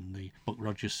serials and the Buck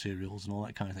Rogers serials and all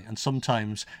that kind of thing. And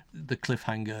sometimes the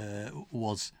cliffhanger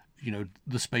was,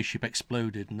 the spaceship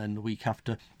exploded, and then the week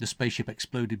after, the spaceship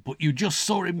exploded, but you just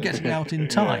saw him getting out in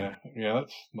time. Yeah,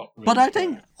 that's not really But I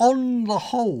think, on the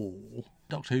whole,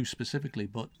 Doctor Who specifically,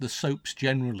 but the soaps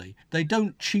generally, they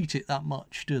don't cheat it that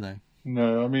much, do they?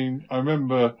 No, I mean, I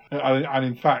remember, and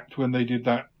in fact, when they did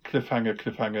that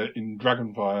cliffhanger in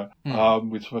Dragonfire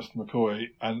with Sylvester McCoy,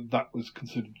 and that was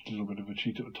considered a little bit of a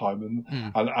cheat at the time,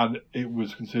 and it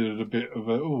was considered a bit of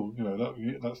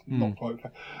that's not quite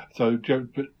fair. So,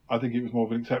 but I think it was more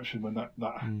of an exception when that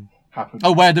happened.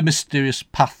 Oh, where the mysterious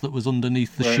path that was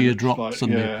underneath the sheer drops.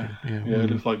 Like, it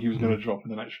looks like he was going to drop,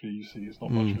 and then actually you see it's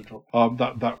not much of a drop.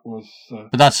 That was.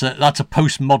 But that's a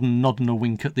postmodern nod and a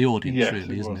wink at the audience,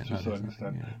 really, isn't it? To a certain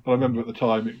extent. Yeah. But I remember at the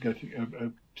time it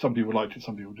getting. Some people liked it,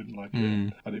 some people didn't like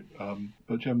it,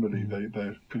 but generally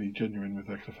they're pretty genuine with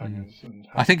their cliffhangers. And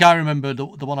I think I remember the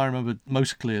one I remember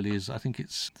most clearly is I think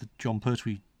it's the John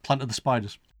Pertwee Plant of the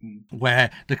Spiders,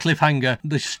 where the cliffhanger,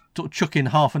 they chuck in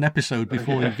half an episode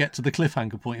before you get to the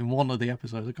cliffhanger point in one of the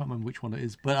episodes. I can't remember which one it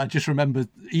is, but I just remember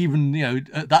even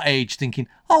at that age thinking,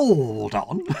 hold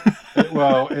on.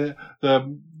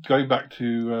 Going back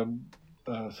to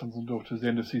Sons and Daughters, the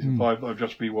end of season 5 that I've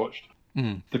just rewatched.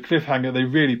 The cliffhanger, they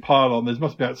really pile on. There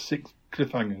must be about 6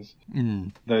 cliffhangers.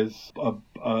 There's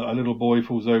a little boy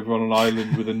falls over on an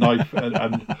island with a knife,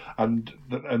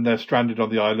 and they're stranded on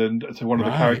the island. So one of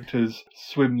the characters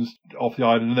swims off the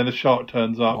island, and then a shark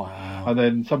turns up, and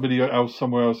then somebody else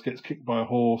somewhere else gets kicked by a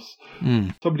horse.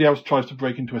 Somebody else tries to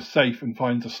break into a safe and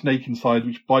finds a snake inside,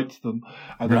 which bites them,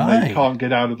 and then they can't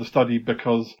get out of the study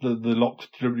because the lock's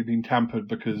deliberately been tampered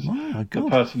because the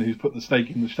person who's put the snake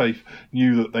in the safe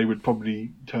knew that they would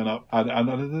probably turn up. And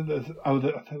I think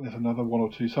there's another one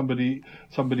or two. Somebody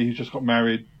who's just got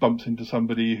married bumps into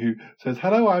somebody who says,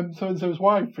 "Hello, I'm so and so's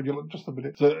wife," and you're like, "Just a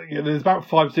minute." So there's about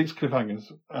 5-6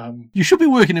 cliffhangers. You should be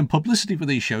working in publicity for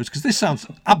these shows, because this sounds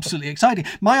absolutely exciting.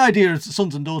 My idea of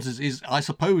Sons and Daughters is, I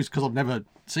suppose, because I've never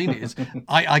seen it, is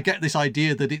I get this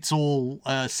idea that it's all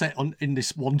set in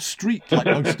this one street like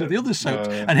most of the other soaps,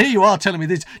 and here you are telling me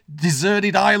there's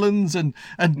deserted islands and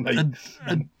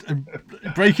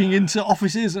breaking into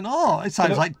offices, and it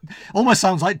sounds almost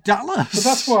sounds like Dallas. But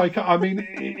that's why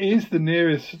it is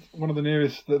one of the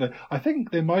nearest that I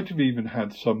think they might have even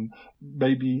had some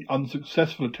maybe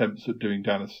unsuccessful attempts at doing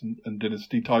Dallas and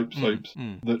Dynasty type soaps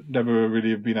that never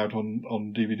really have been out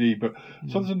on DVD. But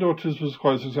Sons and Daughters was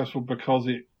quite successful because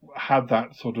it had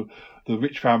that sort of the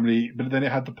rich family, but then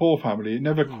it had the poor family. It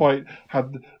never quite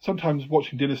had. Sometimes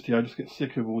watching Dynasty, I just get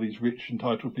sick of all these rich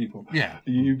entitled people. Yeah,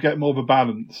 you get more of a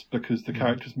balance because the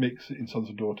characters mix in Sons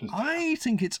and Daughters. I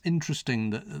think it's interesting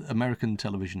that American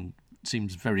television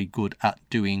seems very good at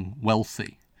doing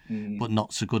wealthy, but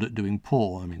not so good at doing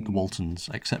poor. I mean, the Waltons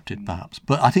accepted, perhaps.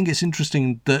 But I think it's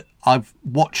interesting that I've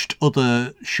watched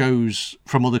other shows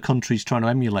from other countries trying to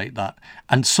emulate that,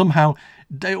 and somehow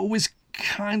they always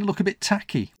kind of look a bit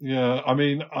tacky. Yeah,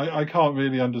 I can't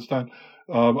really understand.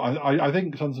 I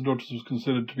think Sons and Daughters was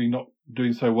considered to be not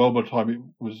doing so well by the time it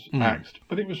was axed,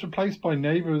 but it was replaced by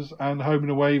Neighbours and Home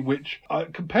and Away, which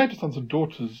compared to Sons and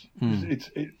Daughters, it's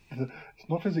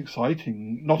not as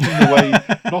exciting. Not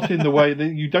in the way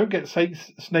that you don't get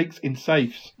snakes in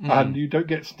safes, and you don't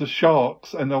get the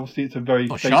sharks, and obviously it's a very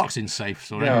sharks in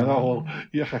safes. Already.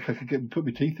 I could put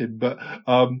my teeth in, but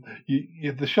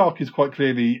the shark is quite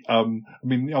clearly. On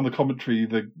the commentary,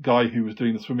 the guy who was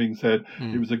doing the swimming said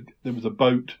there was a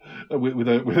boat with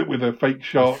a fake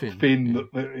shark fin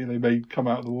that they made come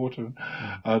out of the water,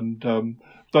 and.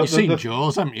 You've seen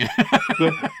Jaws, haven't you?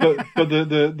 but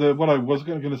the what I was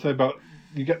going to say about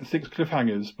you get the 6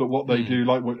 cliffhangers, but what they do,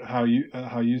 like how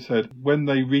you said, when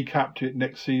they recapped it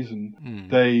next season,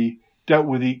 they dealt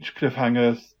with each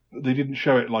cliffhanger. They didn't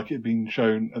show it like it had been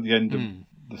shown at the end of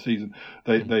the season.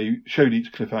 They showed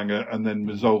each cliffhanger and then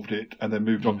resolved it and then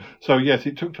moved on. So yes,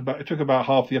 it took about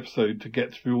half the episode to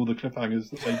get through all the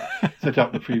cliffhangers that they set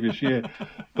up the previous year.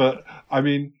 But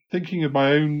thinking of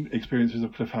my own experiences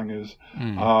of cliffhangers,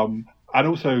 and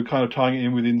also kind of tying it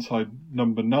in with Inside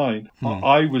Number 9,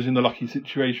 I was in the lucky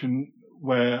situation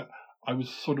where I was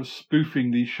sort of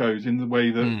spoofing these shows in the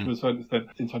way that, to a certain extent,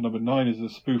 Inside Number 9 is a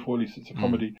spoof, or at least it's a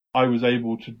comedy. I was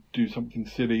able to do something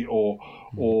silly, or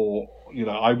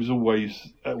I was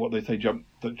always what they say, jumping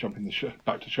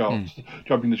back to sharks,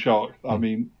 jumping the shark.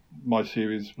 My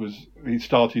series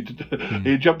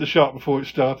it jumped the shark before it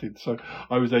started, so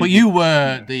I was able. But you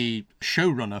were the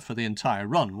showrunner for the entire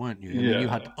run, weren't you? You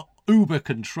had uber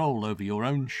control over your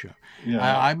own show.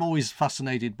 Yeah. I'm always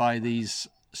fascinated by these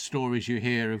stories you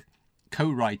hear of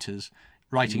co-writers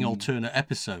writing alternate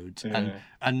episodes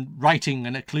and writing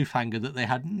in a cliffhanger that they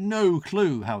had no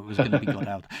clue how it was going to be got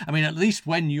out. At least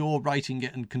when you're writing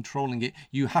it and controlling it,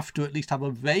 you have to at least have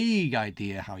a vague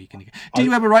idea how you're going to get. Did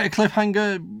you ever write a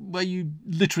cliffhanger where you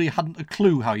literally hadn't a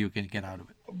clue how you were going to get out of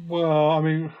it? Well,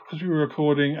 because we were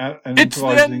recording and it's the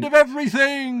end of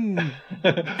everything.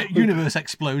 Universe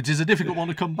explodes is a difficult one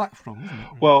to come back from, isn't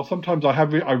it? Well, sometimes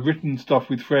I've written stuff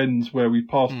with friends where we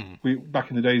passed.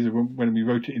 Back in the days when we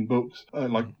wrote it in books,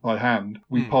 like by hand,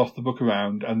 we passed the book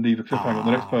around and leave a cliffhanger.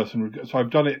 The next person would. So I've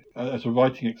done it as a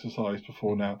writing exercise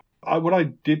before now. What I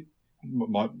did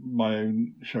my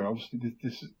own show. Obviously,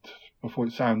 this before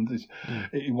it sounds,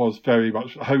 it was very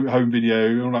much home video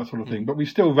and all that sort of thing. But we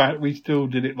still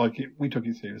did it like it. We took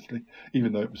it seriously,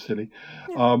 even though it was silly.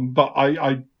 But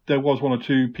there was one or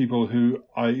two people who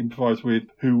I improvised with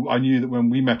who I knew that when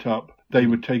we met up, they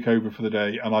would take over for the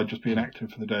day and I'd just be an actor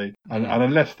for the day. And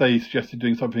unless they suggested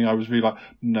doing something, I was really like,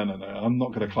 no, I'm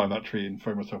not going to climb that tree and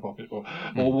throw myself off it or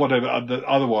whatever.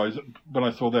 Otherwise, when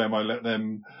I saw them, I let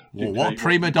them. Well, what a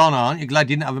prima donna. Aren't you glad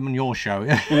you didn't have them on your show?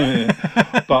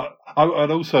 Yeah. But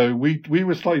And also, we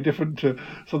were slightly different to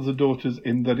Sons and Daughters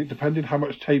in that it depended how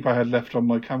much tape I had left on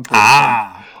my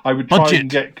camcorder. I would try and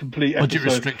get complete budget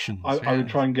episodes. restrictions. I would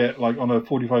try and get, like, on a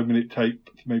 45-minute tape,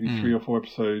 maybe 3 or 4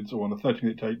 episodes, or on a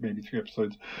 30-minute tape, maybe 3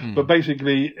 episodes. But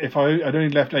basically, if I'd only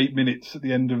left 8 minutes at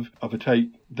the end of a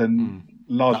tape, then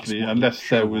largely, unless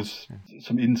there was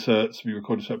some inserts we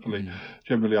recorded separately,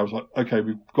 generally I was like, okay,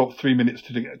 we've got 3 minutes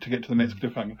to get to the next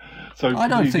cliffhanger. So I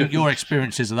don't think your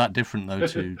experiences are that different, though,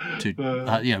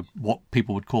 to what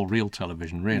people would call real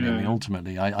television, really. I mean,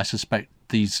 ultimately, I suspect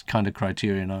these kind of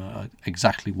criterion are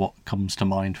exactly what comes to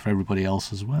mind for everybody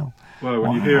else as well. Well,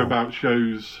 when you hear about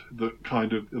shows that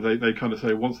kind of, they kind of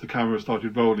say once the camera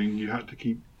started rolling, you had to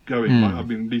keep going. Like, I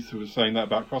mean, Lisa was saying that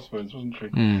about Crossroads, wasn't she?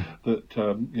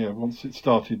 That once it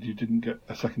started, you didn't get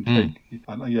a second take.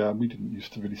 And we didn't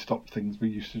used to really stop things. We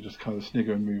used to just kind of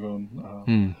snigger and move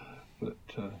on.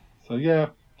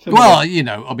 Similar, well, you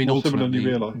know, I mean,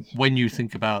 ultimately, when you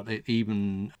think about it,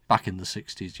 even back in the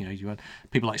 60s, you know, you had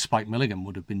people like Spike Milligan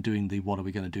would have been doing the "What are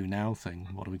we going to do now?" thing.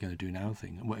 What are we going to do now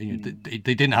thing? You know, they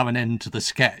didn't have an end to the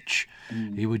sketch.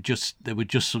 They would just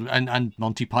sort of, and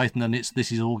Monty Python, and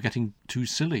this is all getting too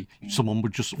silly. Someone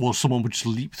would just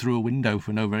leap through a window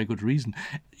for no very good reason.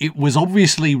 It was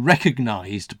obviously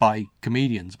recognised by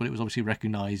comedians, but it was obviously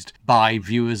recognised by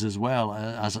viewers as well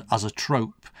as a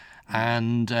trope.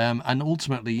 And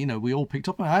ultimately, you know, we all picked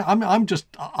up on it.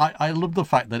 I love the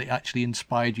fact that it actually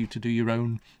inspired you to do your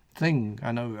own thing.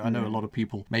 I know a lot of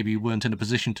people maybe weren't in a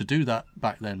position to do that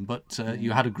back then, but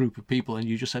you had a group of people and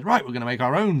you just said, right, we're going to make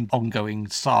our own ongoing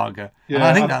saga. Yeah, and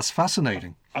I think that's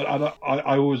fascinating.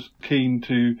 I was keen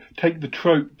to take the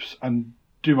tropes and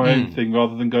do my own thing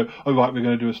rather than go, oh, right, we're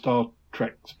going to do a Star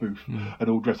Trek spoof and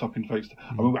all dress up in face.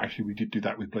 I mean, actually, we did do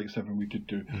that with Blake Seven. We did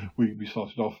do. We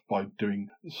started off by doing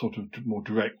sort of more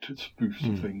direct spoofs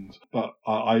of things, but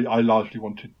I largely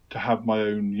wanted to have my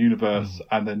own universe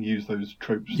and then use those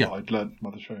tropes that I'd learned from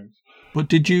other shows. But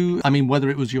did you? I mean, whether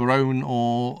it was your own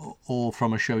or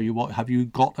from a show have you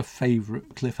got a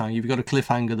favourite cliffhanger? Have you got a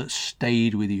cliffhanger that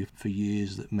stayed with you for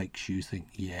years that makes you think,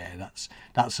 yeah,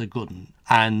 that's a good one?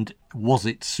 And was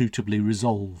it suitably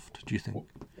resolved, do you think?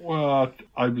 Well,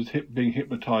 I was being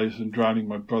hypnotised and drowning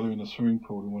my brother in a swimming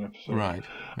pool in one episode. Right.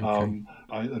 Okay.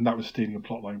 And that was stealing a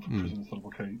plot line from Prison Son of a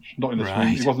Cage. Not in the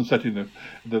swimming. It wasn't set in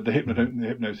the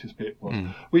hypnosis bit. Was.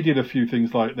 We did a few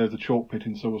things like there's a chalk pit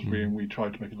in Salisbury, and we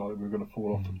tried to make it like we were going to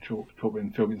fall off the chalk pit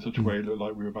and film it in such a way it looked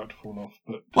like we were about to fall off.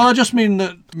 But well, I just mean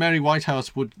that Mary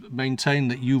Whitehouse would maintain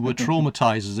that you were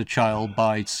traumatised as a child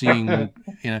by seeing,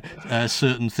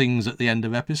 certain things at the end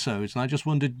of episodes, and I just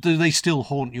wondered, do they still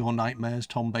haunt your nightmares?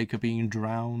 Tom Baker being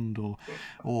drowned, or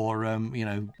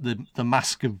the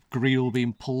mask of Greel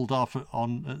being pulled off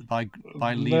by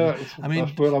Lee. No, I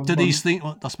mean, do these things?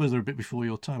 Well, I suppose they're a bit before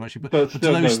your time, actually. But do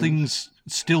those things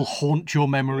still haunt your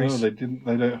memories? No, they didn't.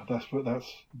 They don't. That's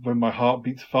when my heart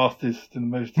beats fastest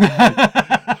and most.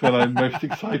 That's when I'm most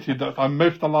excited. I'm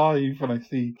most alive when I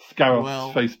see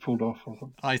Scarab's face pulled off or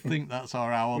something. I think that's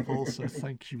our hour, Paul. So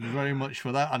thank you very much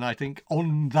for that. And I think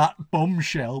on that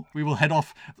bombshell, we will head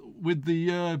off with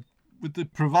the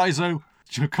proviso.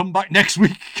 She'll come back next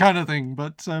week, kind of thing.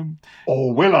 But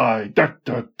or will I? Da,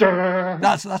 da, da.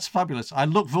 That's fabulous. I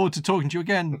look forward to talking to you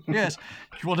again. Yes,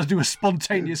 if you want to do a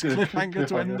spontaneous cliffhanger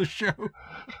to end the show.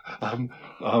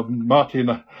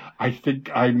 Martin, I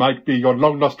think I might be your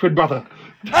long lost twin brother.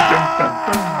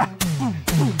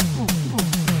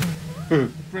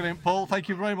 Brilliant, Paul. Thank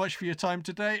you very much for your time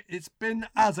today. It's been,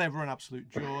 as ever, an absolute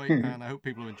joy, and I hope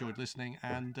people have enjoyed listening,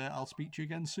 and I'll speak to you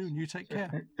again soon. You take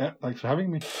care. Yeah, thanks for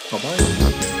having me.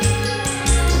 Bye-bye.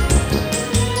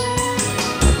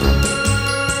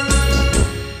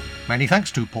 Many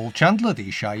thanks to Paul Chandler,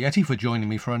 the Shy Yeti, for joining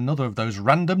me for another of those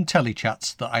random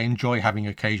telechats that I enjoy having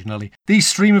occasionally. These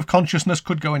stream of consciousness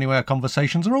could go anywhere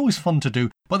conversations are always fun to do,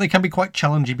 but they can be quite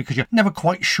challenging because you're never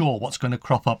quite sure what's going to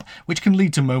crop up, which can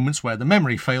lead to moments where the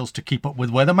memory fails to keep up with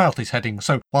where the mouth is heading.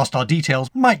 So, whilst our details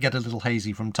might get a little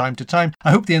hazy from time to time,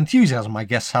 I hope the enthusiasm my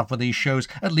guests have for these shows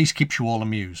at least keeps you all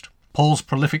amused. Paul's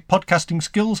prolific podcasting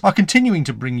skills are continuing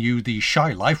to bring you the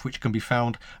Shy Life, which can be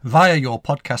found via your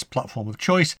podcast platform of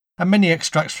choice, and many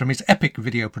extracts from his epic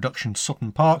video production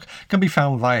Sutton Park can be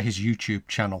found via his YouTube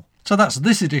channel. So that's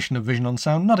this edition of Vision on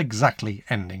Sound, not exactly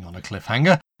ending on a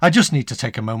cliffhanger. I just need to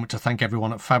take a moment to thank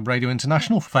everyone at Fab Radio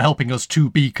International for helping us to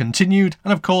be continued,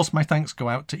 and of course my thanks go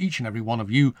out to each and every one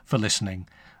of you for listening.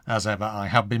 As ever, I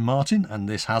have been Martin, and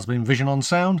this has been Vision on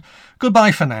Sound.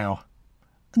 Goodbye for now,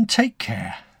 and take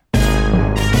care.